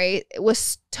marry, it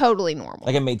was totally normal.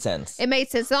 Like, it made sense. It made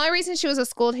sense. The only reason she was a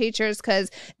school teacher is because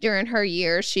during her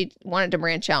years, she wanted to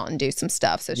branch out and do some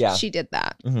stuff. So she did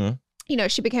that. Mm-hmm. You know,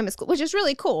 she became a school, which is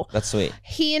really cool. That's sweet.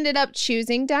 He ended up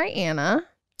choosing Diana.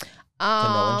 To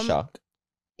no one's shock.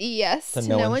 Yes, to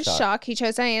no one's shock. He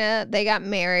chose Diana. They got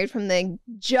married from the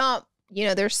jump. You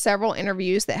know, there's several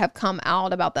interviews that have come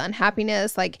out about the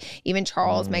unhappiness. Like, even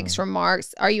Charles makes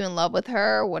remarks, "Are you in love with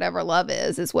her?" Whatever love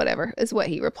is what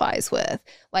he replies with.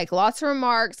 Like, lots of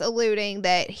remarks alluding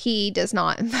that he does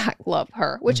not, in fact, love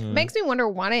her, which makes me wonder,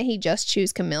 why didn't he just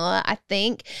choose Camilla? I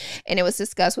think, and it was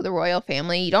discussed with the royal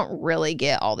family, you don't really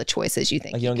get all the choices you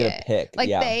think you don't get a pick.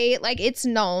 It's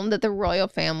known that the royal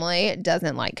family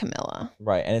doesn't like Camilla.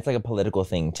 Right, and it's like a political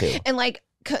thing, too. And, like,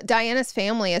 Diana's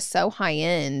family is so high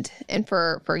end and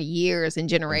for years and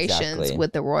generations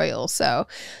with the royals. So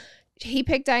he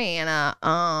picked Diana.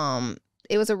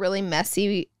 It was a really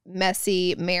messy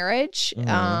marriage.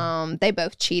 They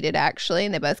both cheated, actually,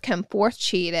 and they both come forth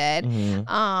cheated.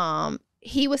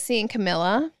 He was seeing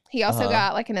Camilla. He also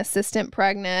got like an assistant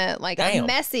pregnant, like a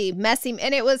messy.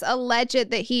 And it was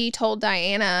alleged that he told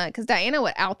Diana, because Diana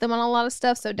would out them on a lot of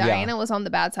stuff. So Diana was on the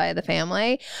bad side of the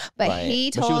family. But he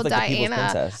told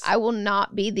Diana, I will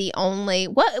not be the only.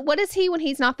 What is he when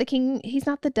he's not the king? He's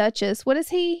not the duchess. What is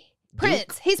he? Prince.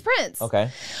 Duke? He's prince. Okay.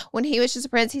 When he was just a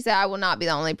prince, he said, I will not be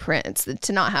the only prince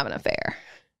to not have an affair.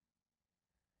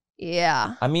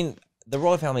 Yeah. I mean, the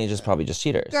royal family is just probably just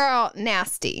cheaters. Girl,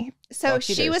 nasty. So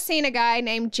she was seeing a guy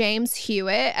named James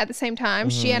Hewitt at the same time.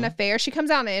 She had an affair. She comes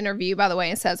out in an interview, by the way,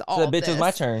 and says all of this. So the bitch was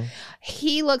my turn.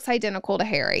 He looks identical to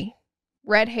Harry.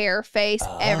 Red hair, face,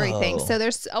 everything. So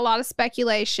there's a lot of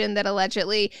speculation that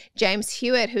allegedly James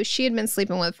Hewitt, who she had been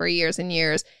sleeping with for years and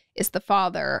years, is the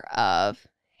father of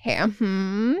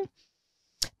him.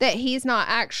 That he's not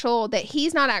actual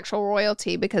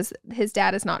royalty because his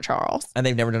dad is not Charles. And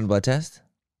they've never done a blood test?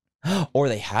 Or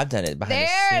they have done it behind the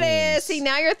scenes. There it is. See,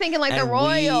 now you're thinking like the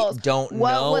royals. We don't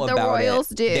know what the royals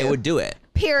do. They would do it.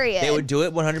 Period. They would do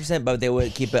it 100%, but they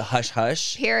would keep it hush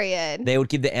hush. Period. They would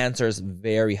keep the answers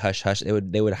very hush hush.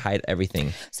 They would hide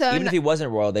everything. So even if he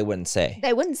wasn't royal, they wouldn't say.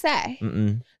 They wouldn't say.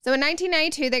 Mm-mm. So in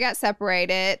 1992, they got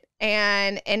separated,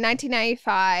 and in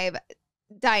 1995,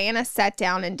 Diana sat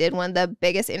down and did one of the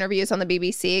biggest interviews on the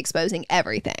BBC, exposing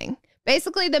everything.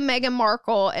 Basically, the Meghan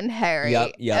Markle and Harry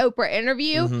Oprah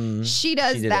interview, she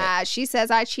does that. She says,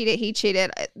 I cheated, he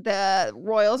cheated. The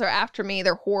royals are after me.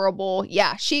 They're horrible.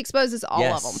 Yeah, she exposes all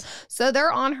of them. So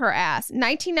they're on her ass.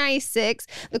 1996,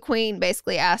 the Queen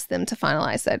basically asked them to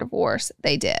finalize their divorce.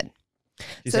 They did.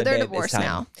 So they're divorced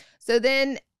now. So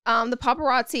then the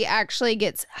paparazzi actually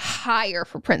gets higher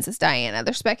for Princess Diana.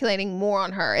 They're speculating more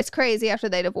on her. It's crazy after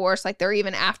they divorce. Like, they're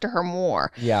even after her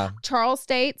more. Yeah. Charles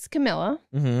dates Camilla.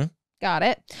 Got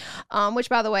it. Which,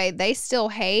 by the way, they still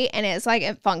hate. And it's like,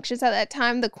 it functions at that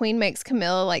time. The Queen makes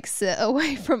Camilla, like, sit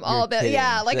away from all the...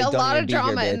 Yeah, like a lot of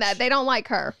drama in that. They don't like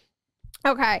her.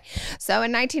 Okay, so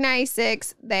in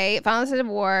 1996, they finalized a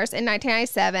divorce. In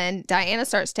 1997, Diana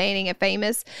starts dating a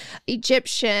famous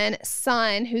Egyptian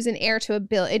son who's an heir to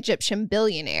a Egyptian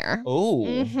billionaire. Oh,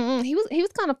 he was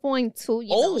kind of fine too. You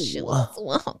know, she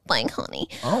was thing, honey.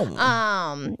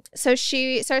 So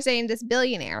she starts dating this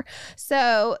billionaire.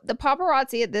 So the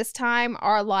paparazzi at this time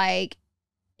are like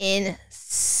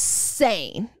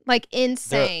insane.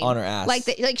 They're on her ass.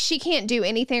 Like she can't do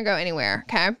anything or go anywhere.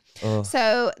 Okay.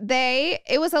 So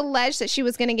it was alleged that she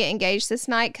was going to get engaged this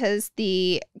night because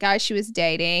the guy she was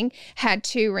dating had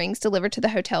 2 rings delivered to the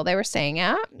hotel they were staying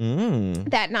at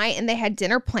that night, and they had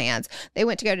dinner plans. They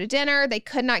went to go to dinner. They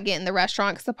could not get in the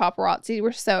restaurant because the paparazzi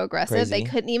were so aggressive. Crazy. They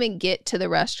couldn't even get to the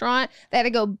restaurant. They had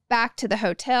to go back to the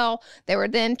hotel. They were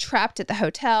then trapped at the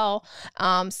hotel.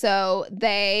 So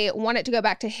they wanted to go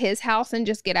back to his house and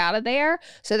just get out of there.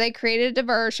 So they created a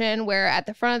diversion where at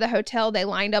the front of the hotel, they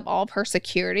lined up all of her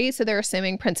security. So they're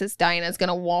assuming Princess Diana is going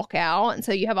to walk out. And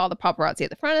so you have all the paparazzi at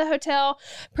the front of the hotel.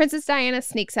 Princess Diana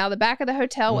sneaks out the back of the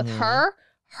hotel with her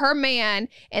man,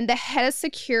 and the head of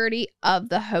security of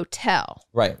the hotel.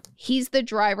 Right. He's the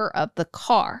driver of the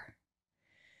car.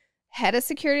 Head of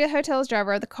security of the hotel is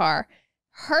driver of the car.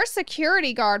 Her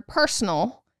security guard,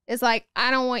 personal, is like,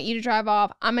 I don't want you to drive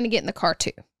off. I'm going to get in the car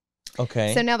too.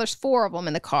 Okay. So now there's 4 of them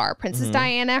in the car. Princess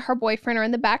Diana, her boyfriend are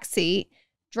in the back seat.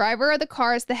 Driver of the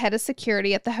car is the head of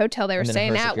security at the hotel they were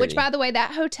staying at, which, by the way,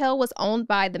 that hotel was owned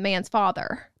by the man's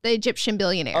father, the Egyptian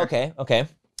billionaire. Okay.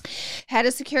 Head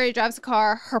of security drives the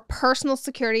car. Her personal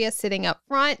security is sitting up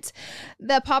front.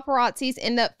 The paparazzis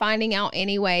end up finding out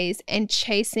anyways and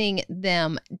chasing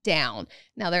them down.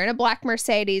 Now, they're in a black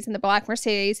Mercedes, and the black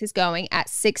Mercedes is going at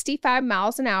 65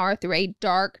 miles an hour through a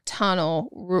dark tunnel,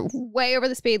 way over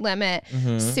the speed limit,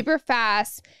 super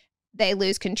fast. They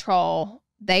lose control.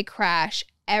 They crash.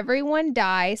 Everyone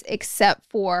dies except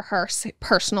for her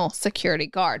personal security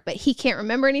guard. But he can't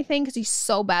remember anything because he's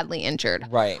so badly injured.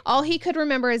 Right. All he could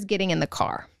remember is getting in the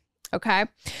car. Okay.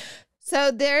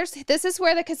 So this is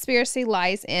where the conspiracy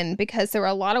lies in, because there were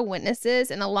a lot of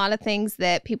witnesses and a lot of things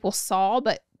that people saw,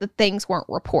 but the things weren't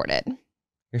reported.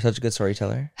 You're such a good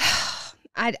storyteller.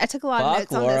 I took a lot of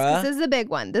notes on this. This is the big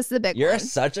one. You're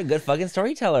such a good fucking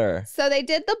storyteller. So they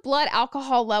did the blood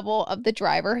alcohol level of the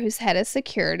driver who's head of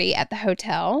security at the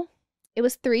hotel. It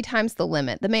was 3 times the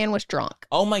limit. The man was drunk.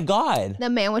 Oh my God. The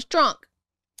man was drunk.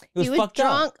 He was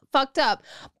fucked up.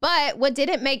 But what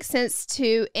didn't make sense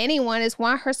to anyone is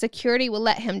why her security would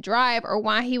let him drive, or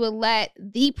why he would let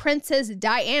the Princess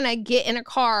Diana get in a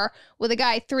car with a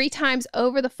guy 3 times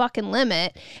over the fucking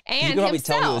limit. And you could probably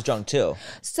tell he was drunk too.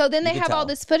 So then they have all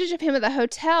this footage of him at the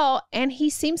hotel, and he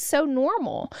seems so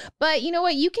normal. But you know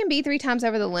what? You can be 3 times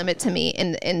over the limit to me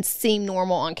and seem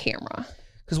normal on camera.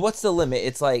 Because what's the limit?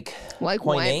 It's like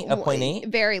 0.8? A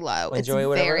 0.8? Very low. It's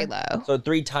very low. So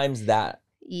 3 times that.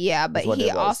 Yeah, but he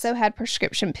also had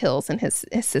prescription pills in his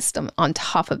system on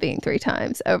top of being 3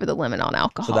 times over the limit on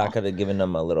alcohol. So that could have given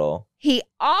him a little... He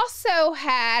also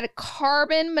had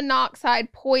carbon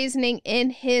monoxide poisoning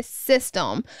in his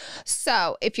system.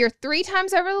 So if you're 3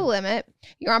 times over the limit,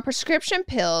 you're on prescription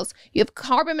pills, you have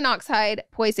carbon monoxide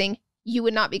poisoning, you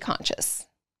would not be conscious.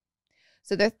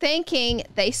 So they're thinking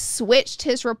they switched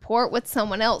his report with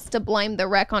someone else to blame the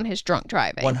wreck on his drunk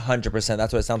driving. 100%.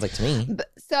 That's what it sounds like to me.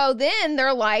 So then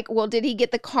they're like, well, did he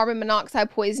get the carbon monoxide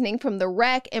poisoning from the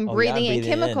wreck and breathing in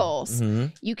chemicals?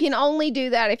 You can only do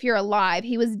that if you're alive.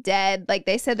 He was dead. Like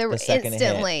they said, there were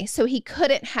instantly. So he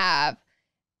couldn't have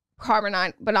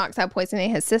carbon monoxide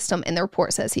poisoning in his system. And the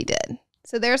report says he did.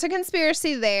 So there's a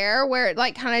conspiracy there where it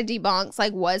like kind of debunks,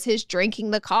 like, was his drinking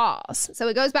the cause? So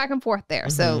it goes back and forth there.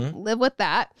 So live with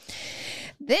that.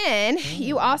 Then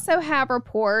you also have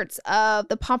reports of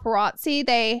the paparazzi.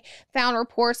 They found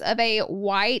reports of a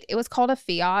white, it was called a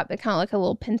Fiat, but kind of like a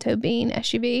little Pinto Bean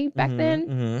SUV back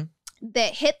then.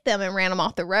 That hit them and ran them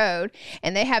off the road.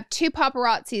 And they have 2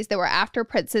 paparazzis that were after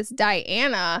Princess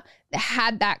Diana that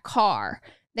had that car.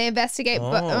 They investigate.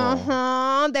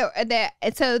 Oh.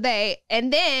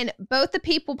 And then both the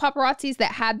paparazzis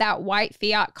that had that white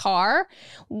Fiat car,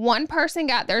 one person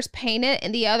got theirs painted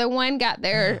and the other one got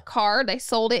their car. They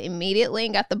sold it immediately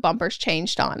and got the bumpers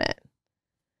changed on it.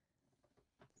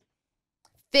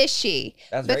 Fishy.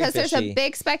 That's because very fishy. There's a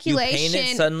big speculation you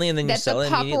paint it suddenly and then you sell it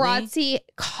immediately? That the paparazzi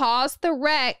caused the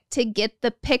wreck to get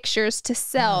the pictures to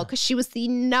sell because she was the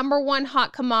 #1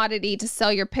 hot commodity to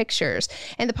sell your pictures.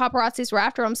 And the paparazzis were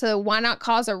after them, so why not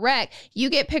cause a wreck? You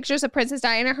get pictures of Princess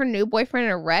Diana, her new boyfriend,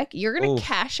 in a wreck, you're going to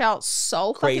cash out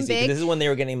so crazy, fucking big. This is when they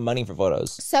were getting money for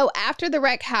photos. So after the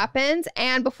wreck happens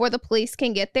and before the police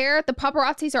can get there, the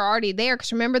paparazzis are already there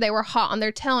because remember, they were hot on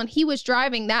their tail and he was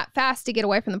driving that fast to get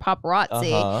away from the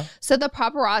paparazzi. So the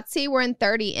paparazzi were in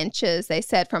 30 inches, they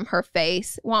said, from her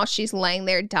face while she's laying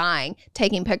there dying,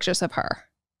 taking pictures of her.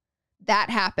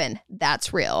 That happened.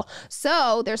 That's real.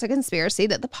 So there's a conspiracy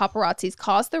that the paparazzis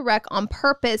caused the wreck on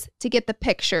purpose to get the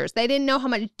pictures. They didn't know how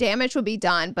much damage would be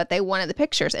done, but they wanted the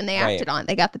pictures and they acted on it.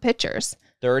 They got the pictures.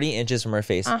 30 inches from her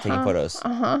face taking photos.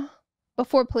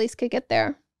 Before police could get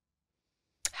there.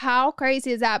 How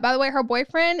crazy is that? By the way, her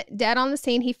boyfriend, dead on the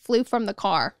scene, he flew from the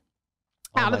car.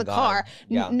 Out of the car.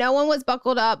 Yeah. No one was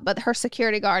buckled up, but her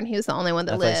security guard, and he was the only one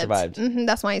that lived. Why he survived.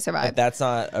 That's why he survived. But that's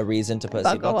not a reason to put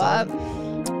seatbelts on.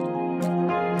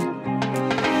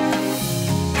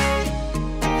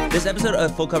 This episode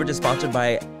of Full Coverage is sponsored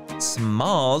by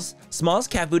Smalls. Smalls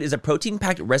cat food is a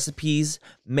protein-packed recipes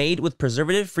made with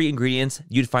preservative-free ingredients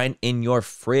you'd find in your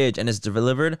fridge and is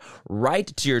delivered right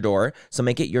to your door. So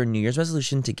make it your New Year's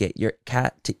resolution to get your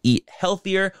cat to eat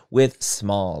healthier with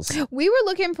Smalls. We were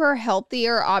looking for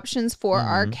healthier options for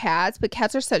our cats, but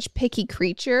cats are such picky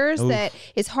creatures that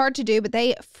it's hard to do, but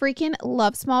they freaking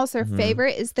love Smalls. Their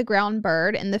favorite is the ground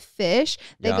bird and the fish.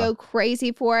 They go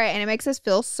crazy for it, and it makes us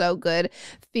feel so good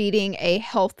feeding a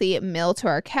healthy meal to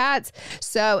our cats.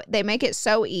 So they make it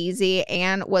so easy,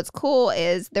 and what's cool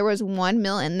is there was one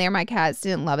meal in there my cats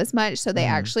didn't love as much, so they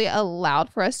actually allowed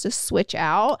for us to switch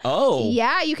out. Oh.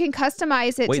 Yeah, you can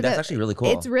customize it. Wait, that's actually really cool.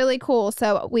 It's really cool.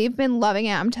 So we've been loving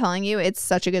it. I'm telling you, it's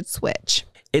such a good switch.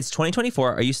 It's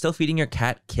 2024. Are you still feeding your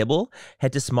cat kibble?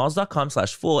 Head to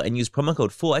smalls.com/full and use promo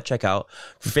code FULL at checkout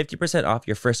for 50% off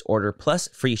your first order plus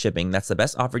free shipping. That's the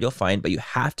best offer you'll find, but you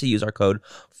have to use our code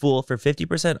FULL for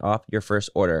 50% off your first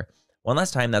order. One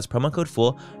last time, that's promo code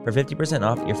FULL for 50%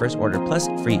 off your first order plus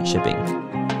free shipping.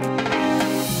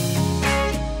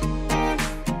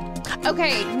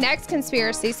 Okay, next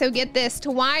conspiracy. So get this,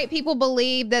 to why people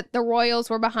believe that the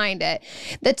royals were behind it.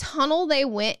 The tunnel they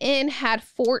went in had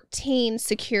 14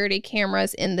 security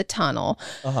cameras in the tunnel.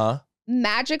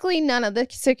 Magically, none of the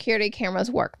security cameras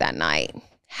worked that night.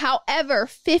 However,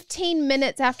 15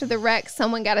 minutes after the wreck,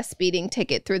 someone got a speeding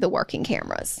ticket through the working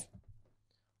cameras.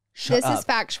 This is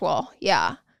factual.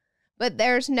 Yeah. But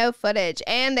there's no footage.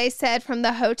 And they said from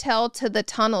the hotel to the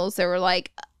tunnels, there were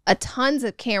like tons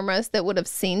of cameras that would have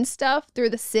seen stuff through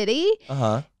the city.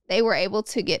 They were not able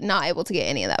to get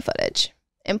any of that footage.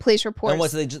 And police reports. And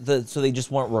what, so they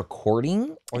just weren't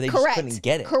recording, or they just couldn't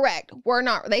get it? Correct. We're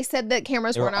not. They said that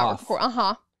cameras were not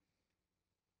recording.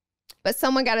 But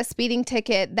someone got a speeding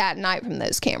ticket that night from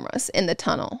those cameras in the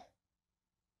tunnel.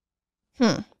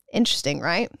 Interesting,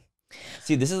 right?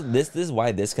 See, this is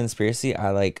why this conspiracy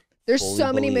I like. There's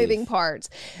so many moving parts.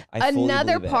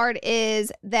 Another part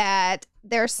is that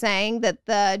they're saying that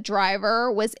the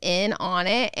driver was in on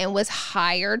it and was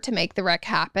hired to make the wreck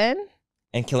happen.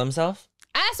 And kill himself?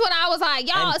 That's what I was like.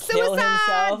 Y'all,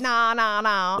 suicide.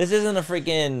 No. This isn't a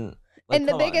freaking... And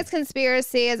the biggest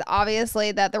conspiracy is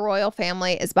obviously that the royal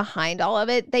family is behind all of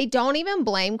it. They don't even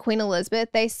blame Queen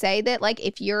Elizabeth. They say that, like,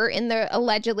 if you're in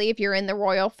the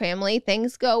royal family,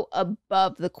 things go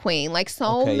above the queen. Like,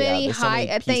 so many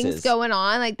high things going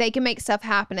on. Like, they can make stuff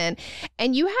happening.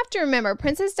 And you have to remember,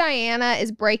 Princess Diana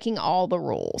is breaking all the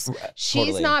rules.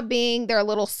 She's not being their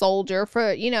little soldier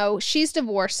for, she's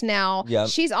divorced now.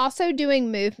 She's also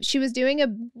doing she was doing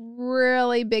a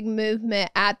really big movement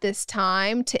at this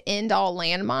time to end all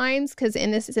landmines, because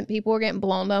innocent people were getting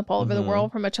blown up all over the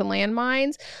world from a bunch of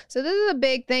landmines. So this is a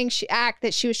big thing act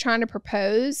that she was trying to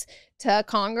propose to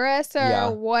Congress or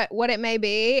what it may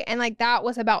be, and like that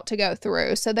was about to go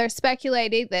through. So they're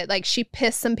speculating that like she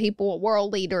pissed some people,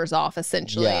 world leaders, off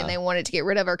essentially, and they wanted to get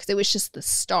rid of her because it was just the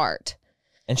start.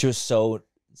 And she was so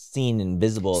seen and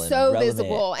visible,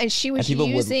 and she was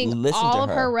using all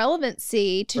of her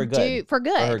relevancy to for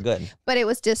good. But it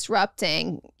was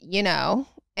disrupting,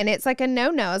 and it's like a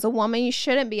no-no. As a woman, you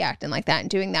shouldn't be acting like that and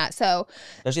doing that. So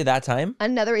especially that time.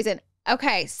 Another reason.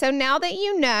 Okay, so now that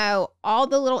you know all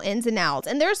the little ins and outs,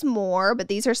 and there's more, but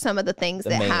these are some of the things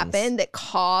that happened that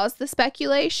caused the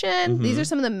speculation. These are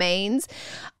some of the mains.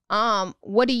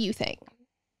 What do you think?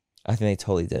 I think they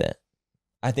totally did it.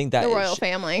 I think that the royal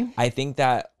family. I think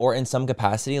that, or in some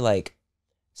capacity, like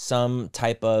some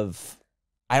type of.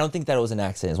 I don't think that it was an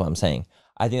accident. Is what I'm saying.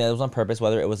 I think that it was on purpose.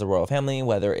 Whether it was the royal family,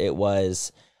 whether it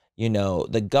was,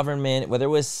 the government, whether it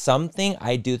was something.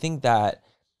 I do think that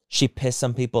she pissed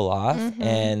some people off,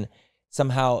 and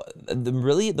somehow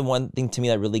the one thing to me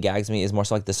that really gags me is more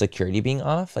so like the security being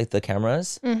off, like the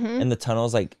cameras and the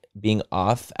tunnels like being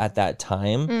off at that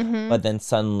time. But then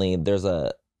suddenly there's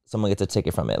someone gets a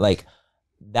ticket from it. Like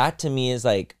that to me is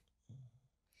like.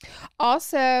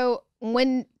 Also,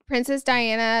 when Princess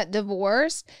Diana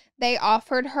divorced, they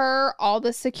offered her all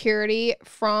the security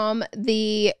from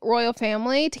the royal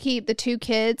family to keep the 2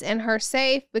 kids and her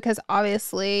safe, because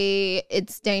obviously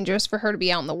it's dangerous for her to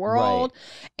be out in the world.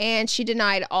 Right. And she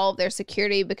denied all of their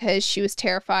security because she was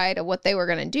terrified of what they were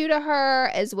going to do to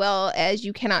her, as well as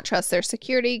you cannot trust their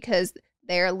security because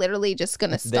they're literally just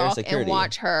going to stalk and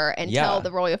watch her and tell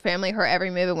the royal family her every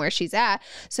move and where she's at.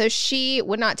 So she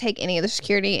would not take any of the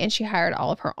security, and she hired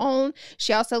all of her own.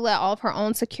 She also let all of her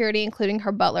own security, including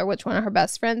her butler, which one of her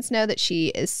best friends, know that she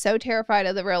is so terrified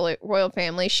of the royal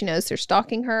family. She knows they're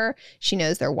stalking her. She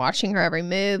knows they're watching her every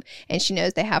move, and she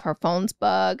knows they have her phones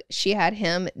bugged. She had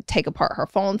him take apart her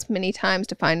phones many times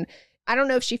to find. I don't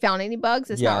know if she found any bugs.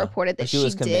 It's not reported that she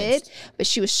did, but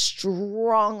she was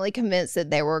strongly convinced that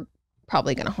they were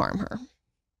probably going to harm her.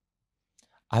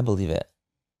 I believe it.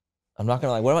 I'm not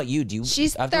gonna lie. What about you?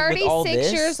 She's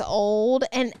 36 years old,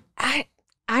 and I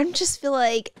just feel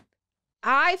like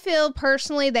I feel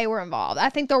personally they were involved. I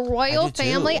think the royal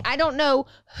family, I don't know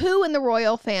who in the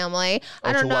royal family.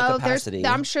 I don't know if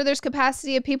I'm sure there's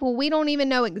capacity of people we don't even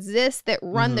know exist that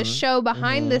run the show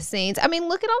behind the scenes. I mean,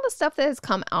 look at all the stuff that has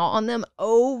come out on them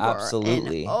over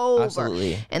and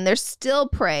over. And they're still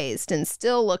praised and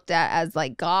still looked at as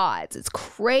like gods. It's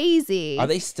crazy. Are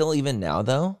they still even now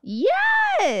though?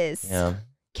 Yes. Yeah.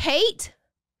 Kate,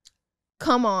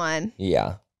 come on.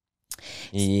 Yeah.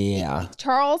 Yeah.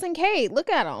 Charles and Kate, look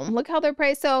at them. Look how they're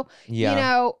praised. So,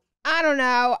 I don't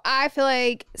know. I feel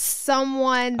like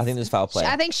I think there's foul play.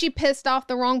 I think she pissed off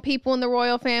the wrong people in the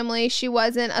royal family. She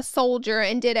wasn't a soldier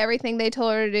and did everything they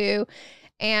told her to do.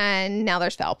 And now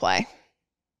there's foul play.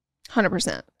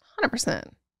 100%. 100%.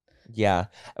 Yeah.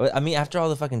 I mean, after all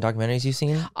the fucking documentaries you've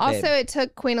seen. Also, it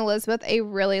took Queen Elizabeth a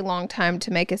really long time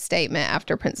to make a statement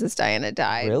after Princess Diana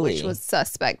died, which was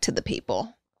suspect to the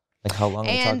people. Like how long?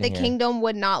 And the kingdom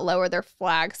would not lower their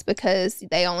flags because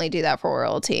they only do that for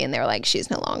royalty, and they're like,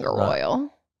 she's no longer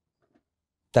royal.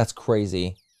 That's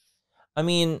crazy. I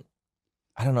mean,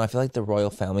 I don't know. I feel like the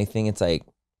royal family thing. It's like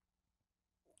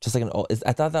just like an old.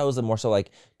 I thought that was more so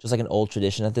like just like an old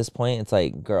tradition at this point. It's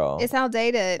like, girl, it's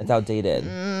outdated. It's outdated.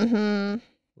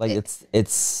 Like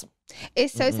it's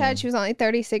so sad. She was only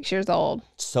 36 years old.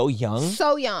 So young.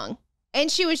 So young, and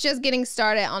she was just getting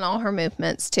started on all her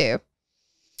movements too.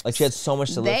 Like she had so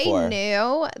much to live for. They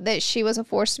knew that she was a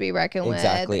force to be reckoned with.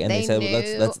 Exactly. And they said,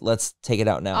 let's take it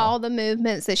out now. All the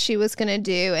movements that she was going to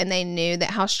do, and they knew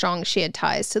that how strong she had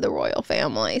ties to the royal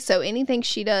family. So anything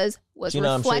she does was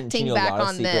reflecting back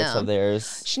on them. Of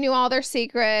theirs. She knew all their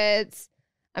secrets.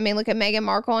 I mean, look at Meghan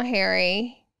Markle and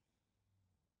Harry.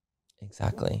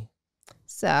 Exactly.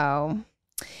 So,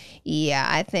 yeah,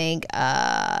 I think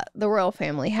the royal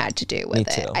family had to do with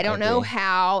it. I don't know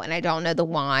how, and I don't know the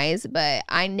whys, but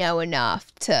I know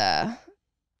enough to.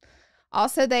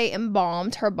 Also, they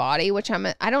embalmed her body, which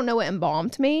I don't know what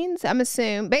embalmed means. I'm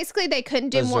assuming basically they couldn't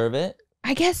do preserve it.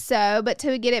 I guess so, but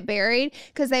to get it buried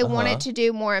because they wanted to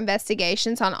do more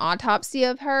investigations on autopsy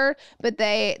of her, but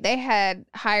they had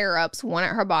higher ups wanted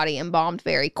her body embalmed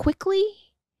very quickly,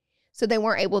 so they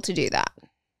weren't able to do that.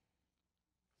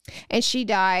 And she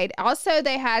died. Also,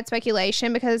 they had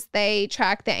speculation because they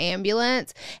tracked the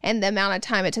ambulance and the amount of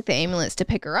time it took the ambulance to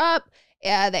pick her up. The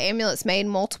ambulance made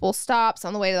multiple stops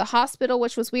on the way to the hospital,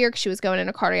 which was weird because she was going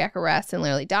into cardiac arrest and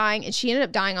literally dying. And she ended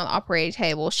up dying on the operating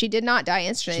table. She did not die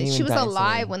instantly. She was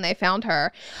alive when they found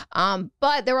her.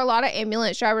 But there were a lot of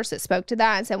ambulance drivers that spoke to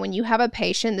that and said, when you have a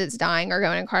patient that's dying or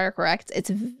going into cardiac arrest, it's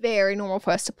very normal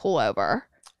for us to pull over.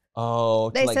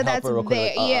 Oh, They like said help that's her real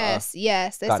quick, like,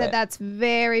 yes. They Got said it. that's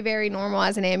very, very normal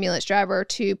as an ambulance driver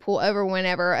to pull over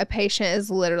whenever a patient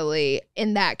is literally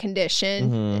in that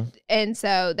condition. Mhm. And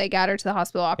so they got her to the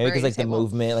hospital Maybe operating because like the table.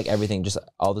 movement, like everything, just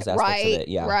all those aspects of it.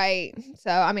 Yeah. Right.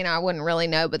 So I mean, I wouldn't really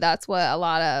know, but that's what a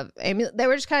lot of they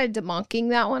were just kind of debunking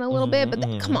that one a little bit.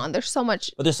 But come on, there's so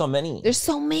much. But there's so many. There's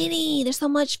so many. There's so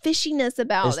much fishiness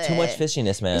about it. There's too much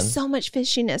fishiness, man. There's so much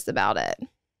fishiness about it.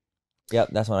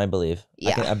 Yep, that's what I believe.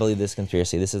 Yeah. I believe this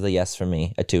conspiracy. This is a yes from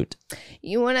me, a toot.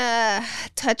 You want to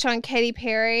touch on Katy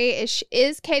Perry?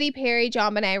 Is Katy Perry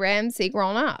JonBenét Ramsey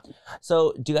grown up?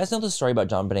 So, do you guys know the story about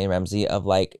JonBenét Ramsey of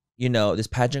like, you know, this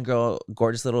pageant girl,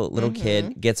 gorgeous little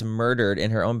kid gets murdered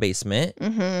in her own basement?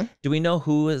 Do we know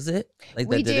who is it? Like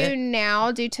we that did do it?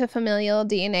 now due to familial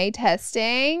DNA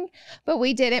testing, but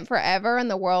we didn't forever, and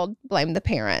the world blamed the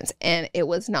parents, and it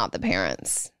was not the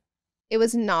parents. It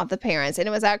was not the parents, and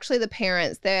it was actually the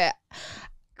parents that,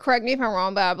 correct me if I'm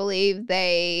wrong, but I believe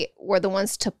they were the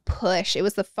ones to push. It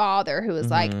was the father who was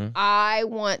like, I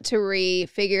want to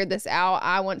refigure this out.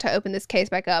 I want to open this case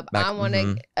back up. I want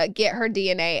to get her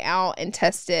DNA out and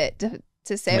test it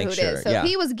to say who it is. So if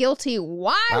he was guilty,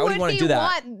 why would he want to do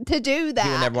that? He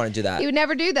would never want to do that. He would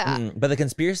never do that. But the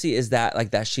conspiracy is that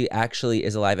like that she actually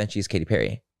is alive and she's Katy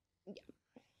Perry.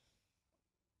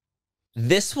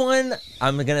 This one,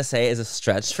 I'm going to say, is a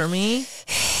stretch for me.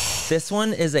 This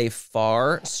one is a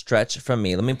far stretch from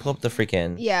me. Let me pull up the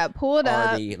freaking... Yeah, pull it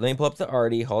up. Let me pull up the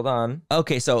arty. Hold on.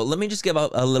 Okay, so let me just give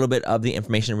out a little bit of the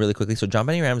information really quickly. So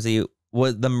JonBenét Ramsey,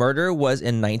 the murder was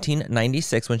in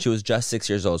 1996 when she was just 6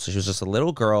 years old. So she was just a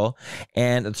little girl.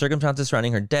 And the circumstances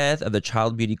surrounding her death of the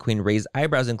child beauty queen raised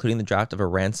eyebrows, including the draft of a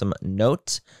ransom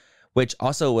note, which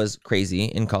also was crazy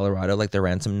in Colorado, like the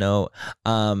ransom note.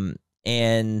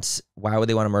 And why would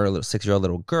they want to murder a little 6-year-old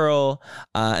little girl?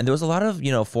 And there was a lot of,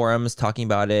 you know, forums talking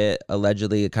about it,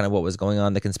 allegedly kind of what was going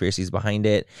on, the conspiracies behind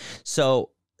it. So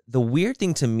the weird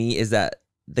thing to me is that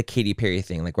the Katy Perry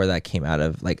thing, like where that came out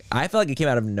of, like, I feel like it came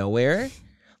out of nowhere.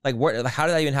 Like, how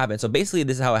did that even happen? So basically,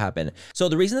 this is how it happened. So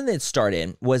the reason that it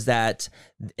started was that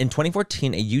in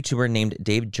 2014, a YouTuber named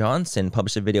Dave Johnson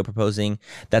published a video proposing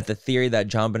that the theory that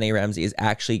JonBenét Ramsey is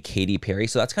actually Katy Perry.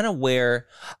 So that's kind of where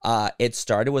it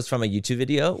started, was from a YouTube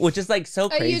video, which is like so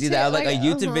crazy that like a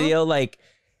YouTube video, like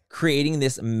creating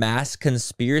this mass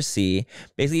conspiracy,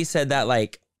 basically said that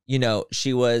like, you know,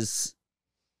 she was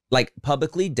like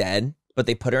publicly dead, but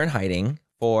they put her in hiding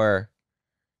for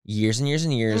years and years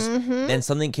and years. Then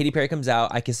something, Katy Perry comes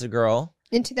out, I Kissed a Girl.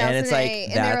 In 2008. And it's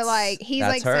like, and they were like, he's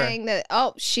like her. saying that,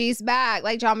 oh, she's back.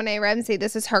 Like JonBenét Ramsey,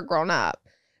 this is her grown up.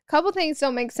 Couple things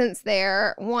don't make sense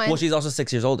there. One, well, she's also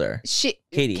 6 years older.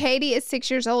 Katy is 6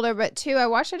 years older, but two, I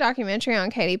watched a documentary on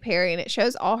Katy Perry, and it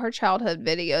shows all her childhood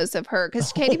videos of her,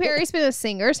 because Katy Perry's been a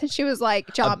singer since she was like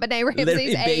JonBenét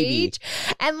Ramsey's age,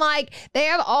 and like they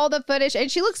have all the footage,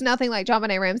 and she looks nothing like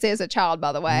JonBenét Ramsey as a child,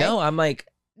 by the way. No, I'm like,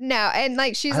 no, and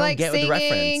like she's like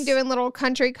singing, doing little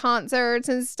country concerts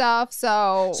and stuff.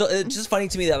 So it's just funny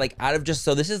to me that like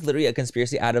so this is literally a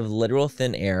conspiracy out of literal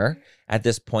thin air at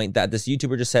this point, that this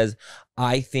YouTuber just says,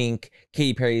 I think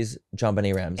Katy Perry's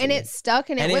JonBenét Ramsey. And it stuck,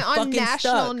 and it went on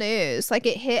national news. Like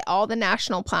it hit all the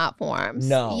national platforms.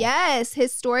 No. Yes,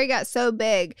 his story got so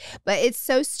big, but it's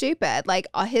so stupid. Like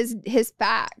his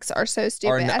facts are so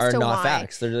stupid as to not why.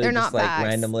 Facts. They're just not like facts.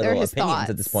 random little opinions thoughts.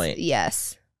 At this point.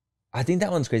 Yes. I think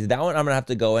that one's crazy. That one, I'm going to have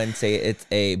to go and say it's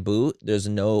a boot. There's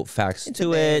no facts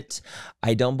to it.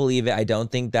 I don't believe it.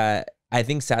 I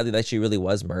think sadly that she really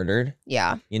was murdered.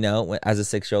 Yeah. You know, as a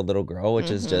 6-year-old little girl, which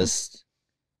is just,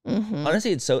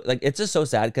 honestly, it's so, like, it's just so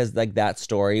sad because, like, that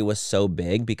story was so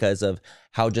big because of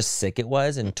how just sick it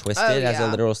was and twisted as a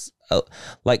literal,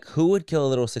 like, who would kill a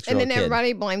little 6-year-old kid? And then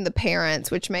everybody blamed the parents,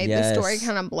 which made the story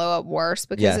kind of blow up worse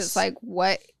because it's like,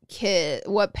 what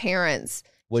parents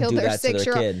would killed their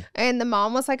 6-year-old, and the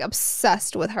mom was like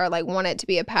obsessed with her, like wanted to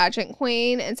be a pageant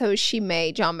queen, and so she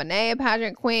made JonBenét a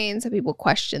pageant queen. So people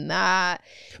question that.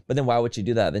 But then why would she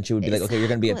do that? Then she would be like, okay, you're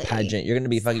gonna be a pageant, you're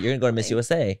gonna go to Miss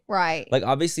USA, right? Like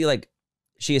obviously, like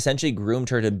she essentially groomed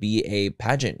her to be a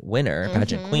pageant winner,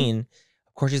 pageant queen.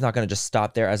 Of course, she's not gonna just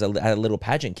stop there as a little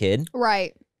pageant kid,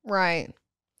 right? I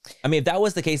mean, if that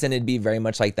was the case, then it'd be very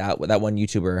much like that one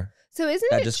YouTuber. So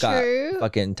isn't it just true got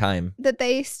fucking time that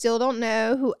they still don't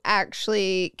know who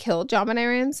actually killed JonBenét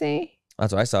Ramsey?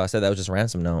 That's what I saw. I said that was just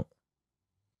ransom note.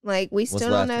 Like we still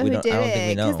don't know who did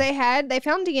it because they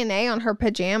found DNA on her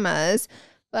pajamas,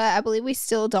 but I believe we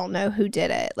still don't know who did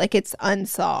it. Like it's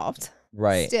unsolved.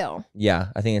 Right. Still. Yeah,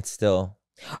 I think it's still.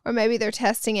 Or maybe they're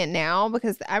testing it now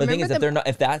because I The thing remember is, if they're not,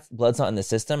 if that blood's not in the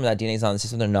system, that DNA's not in the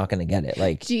system, they're not going to get it.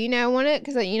 Like, do you know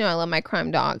because I love my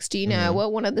crime docs. Do you know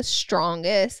what one of the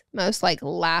strongest, most like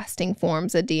lasting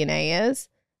forms of DNA is?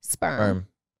 Sperm.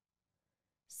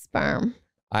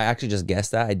 I actually just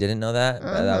guessed that. I didn't know that,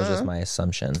 but that was just my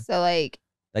assumption. So like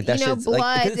that shit's blood.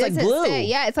 like, it's like glue.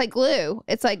 It's like glue.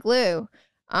 It's like glue.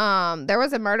 There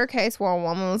was a murder case where a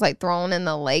woman was like thrown in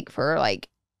the lake for like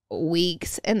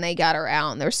weeks and they got her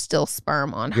out and there's still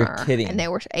sperm on her. You're kidding. And they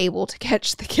were able to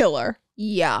catch the killer.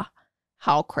 Yeah.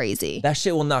 How crazy. That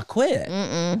shit will not quit.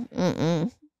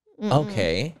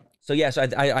 Okay. So yeah, so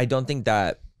I don't think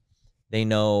that they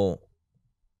know,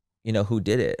 who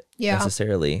did it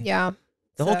necessarily. Yeah.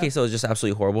 The whole case though is just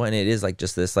absolutely horrible, and it is like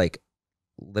just this like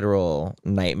literal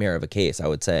nightmare of a case, I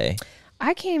would say.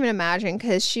 I can't even imagine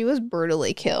because she was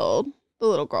brutally killed. The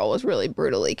little girl was really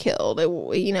brutally killed.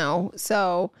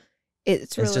 So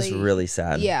it's just really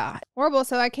sad. Yeah. Horrible.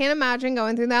 So I can't imagine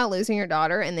going through that, losing your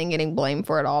daughter, and then getting blamed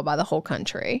for it all by the whole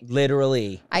country.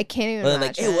 Literally. I can't even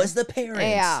imagine. Like, it was the parents.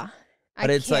 Yeah. But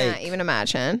I it's can't like, even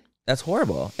imagine. That's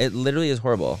horrible. It literally is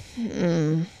horrible.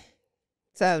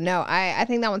 So no, I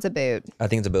think that one's a boot. I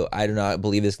think it's a boot. I do not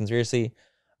believe this conspiracy.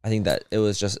 I think that it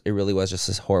really was just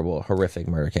this horrible, horrific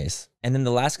murder case. And then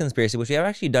the last conspiracy, which we have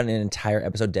actually done an entire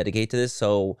episode dedicated to this,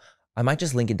 so I might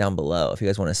just link it down below if you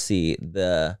guys want to see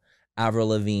the Avril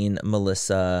Lavigne,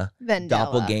 Melissa, Vendela.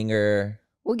 doppelganger.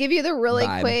 We'll give you the really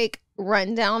vibe. quick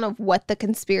rundown of what the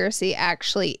conspiracy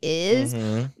actually is.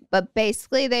 But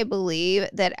basically, they believe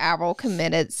that Avril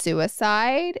committed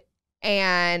suicide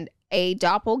and a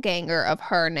doppelganger of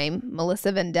her named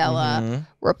Melissa Vendela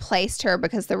replaced her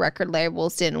because the record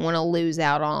labels didn't want to lose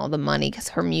out on all the money because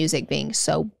her music being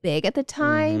so big at the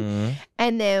time.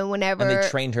 And then whenever... And they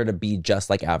trained her to be just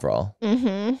like Avril.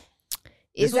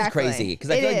 This one's crazy because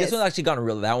I feel like this one's actually gotten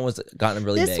really. That one was gotten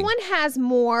really big. This one has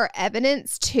more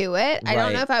evidence to it. I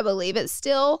don't know if I believe it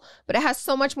still, but it has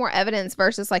so much more evidence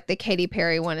versus like the Katy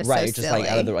Perry one is so just silly. Like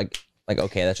out of the like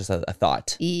okay, that's just a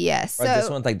thought. Yes. Or this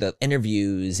one's like the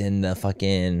interviews and the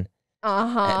fucking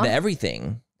the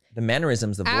everything, the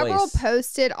mannerisms, the Avril voice.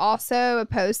 posted also a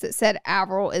post that said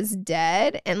Avril is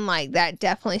dead, and like that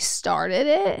definitely started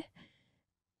it.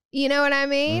 You know what I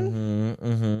mean?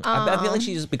 I feel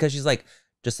like because she's like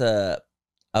just a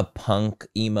punk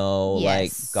emo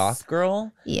like goth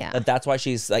girl. Yeah. That's why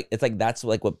she's like, it's like that's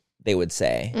like what they would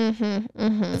say.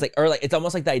 It's like, or like it's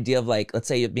almost like the idea of like, let's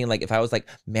say it being like if I was like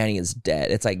Manny is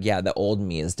dead, it's like yeah, the old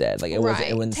me is dead. Like it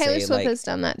wouldn't Taylor say Swift like, has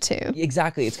done that too.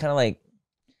 Exactly. It's kind of like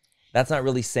that's not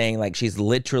really saying like she's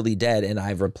literally dead and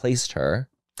I've replaced her.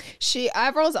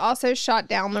 Avril's also shot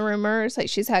down the rumors. Like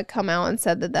she's had come out and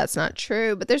said that that's not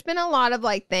true. But there's been a lot of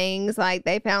like things like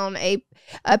they found a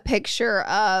picture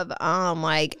of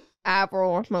like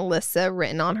Avril or Melissa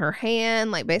written on her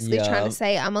hand, like basically trying to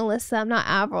say I'm Melissa, I'm not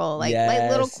Avril. Like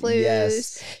little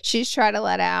clues she's trying to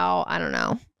let out. I don't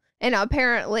know. And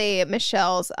apparently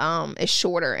Michelle's is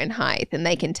shorter in height, and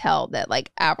they can tell that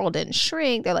like Avril didn't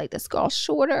shrink. They're like, this girl's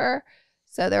shorter.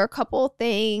 So there are a couple of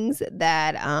things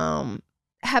that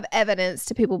have evidence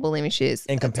to people believing she's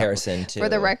in comparison to for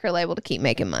the record label to keep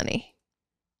making money.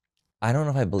 I don't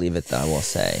know if I believe it though, I will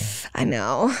say. I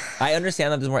know. I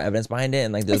understand that there's more evidence behind it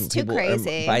and like there's it's too people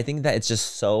crazy. But I think that it's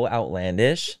just so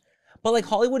outlandish. But like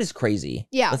Hollywood is crazy.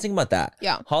 Yeah. Let's think about that.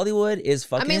 Yeah. Hollywood is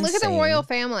fucking look insane. at the royal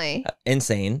family.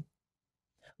 Insane.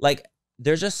 Like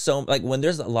there's just so like when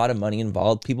there's a lot of money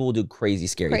involved, people will do crazy,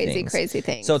 scary things. Crazy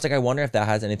things. So it's like I wonder if that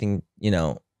has anything,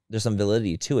 there's some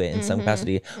validity to it in some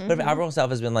capacity. But if Avril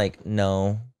herself has been like,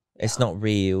 no, it's not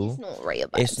real. It's not real.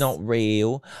 It's not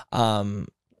real.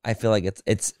 I feel like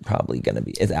it's probably gonna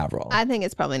be Avril. I think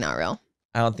it's probably not real.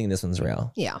 I don't think this one's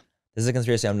real. Yeah. This is a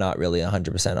conspiracy I'm not really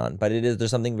 100% on, but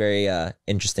there's something very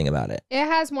interesting about it. It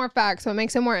has more facts, so it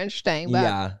makes it more interesting.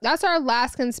 But that's our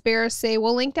last conspiracy.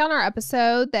 We'll link down our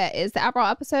episode that is the Avril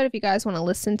episode if you guys want to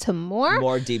listen to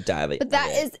more Deep dive. But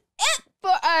that is it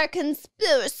for our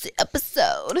conspiracy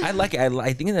episode. I like it.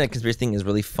 I think that conspiracy thing is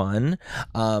really fun.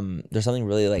 There's something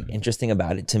really like interesting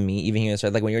about it to me. Even here,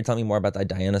 like when you were telling me more about that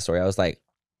Diana story, I was like,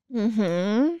 I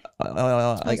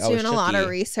was doing a lot of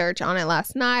research on it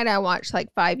last night. I watched like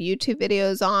 5 YouTube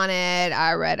videos on it.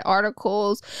 I read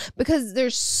articles because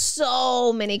there's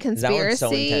so many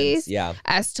conspiracies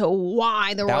as to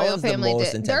why the royal family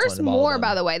did. There's more,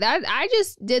 by the way. That I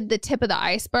just did the tip of the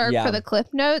iceberg for the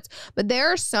cliff notes, but there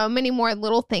are so many more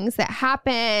little things that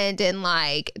happened and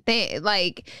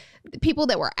people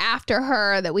that were after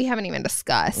her that we haven't even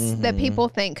discussed that people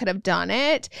think could have done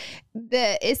it.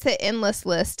 It's the endless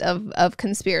list of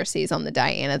conspiracies on the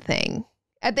Diana thing.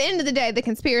 At the end of the day, the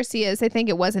conspiracy is they think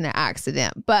it wasn't an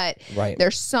accident, but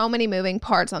there's so many moving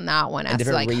parts on that one as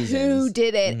to like who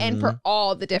did it and for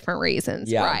all the different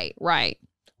reasons. Yeah. Right.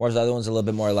 Whereas the other one's a little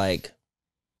bit more like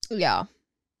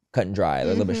cut and dry, a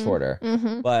little bit shorter.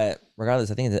 But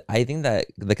regardless, I think that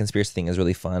the conspiracy thing is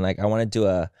really fun. Like I want to do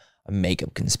a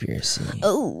makeup conspiracy.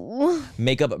 Oh,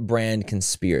 makeup brand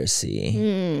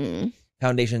conspiracy.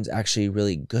 Foundation's actually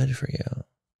really good for you.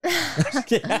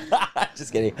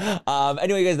 Just kidding.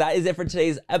 Anyway, guys, that is it for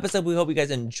today's episode. We hope you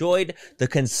guys enjoyed the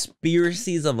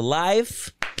conspiracies of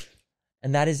life.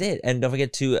 And that is it. And don't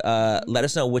forget to let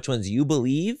us know which ones you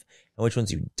believe and which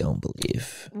ones you don't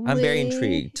believe. I'm very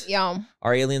intrigued. Yeah.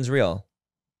 Are aliens real?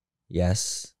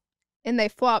 Yes. And they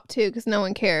flopped too because no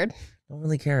one cared. No one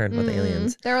really cared about the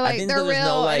aliens. They were like, they're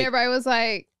real. And everybody was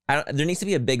like, there needs to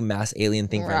be a big mass alien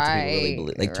thing for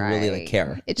it to be really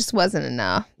care. It just wasn't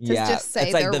enough to just say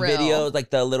it's like they're the real. videos, like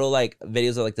the little like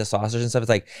videos of like the sausage and stuff. It's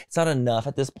like it's not enough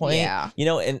at this point. Yeah, you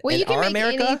know. In our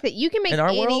America, you can make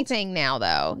anything now,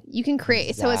 though. You can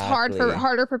create. So it's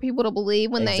harder for people to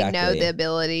believe when they know the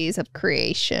abilities of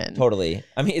creation. Totally.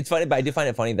 I mean, it's funny, but I do find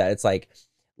it funny that it's like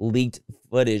leaked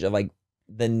footage of like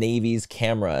the Navy's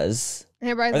cameras.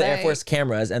 Or the Air Force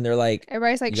cameras, and they're like,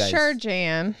 everybody's like, sure,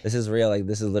 Jan, this is real. Like,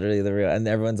 this is literally the real. And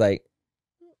everyone's like,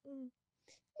 no,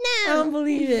 I don't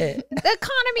believe it. The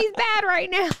economy's bad right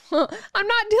now. I'm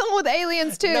not dealing with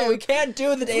aliens too. No, we can't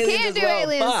do the aliens. We can't do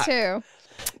aliens too.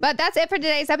 But that's it for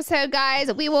today's episode,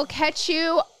 guys. We will catch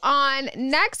you on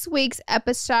next week's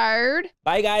episode.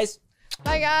 Bye, guys.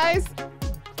 Bye, guys.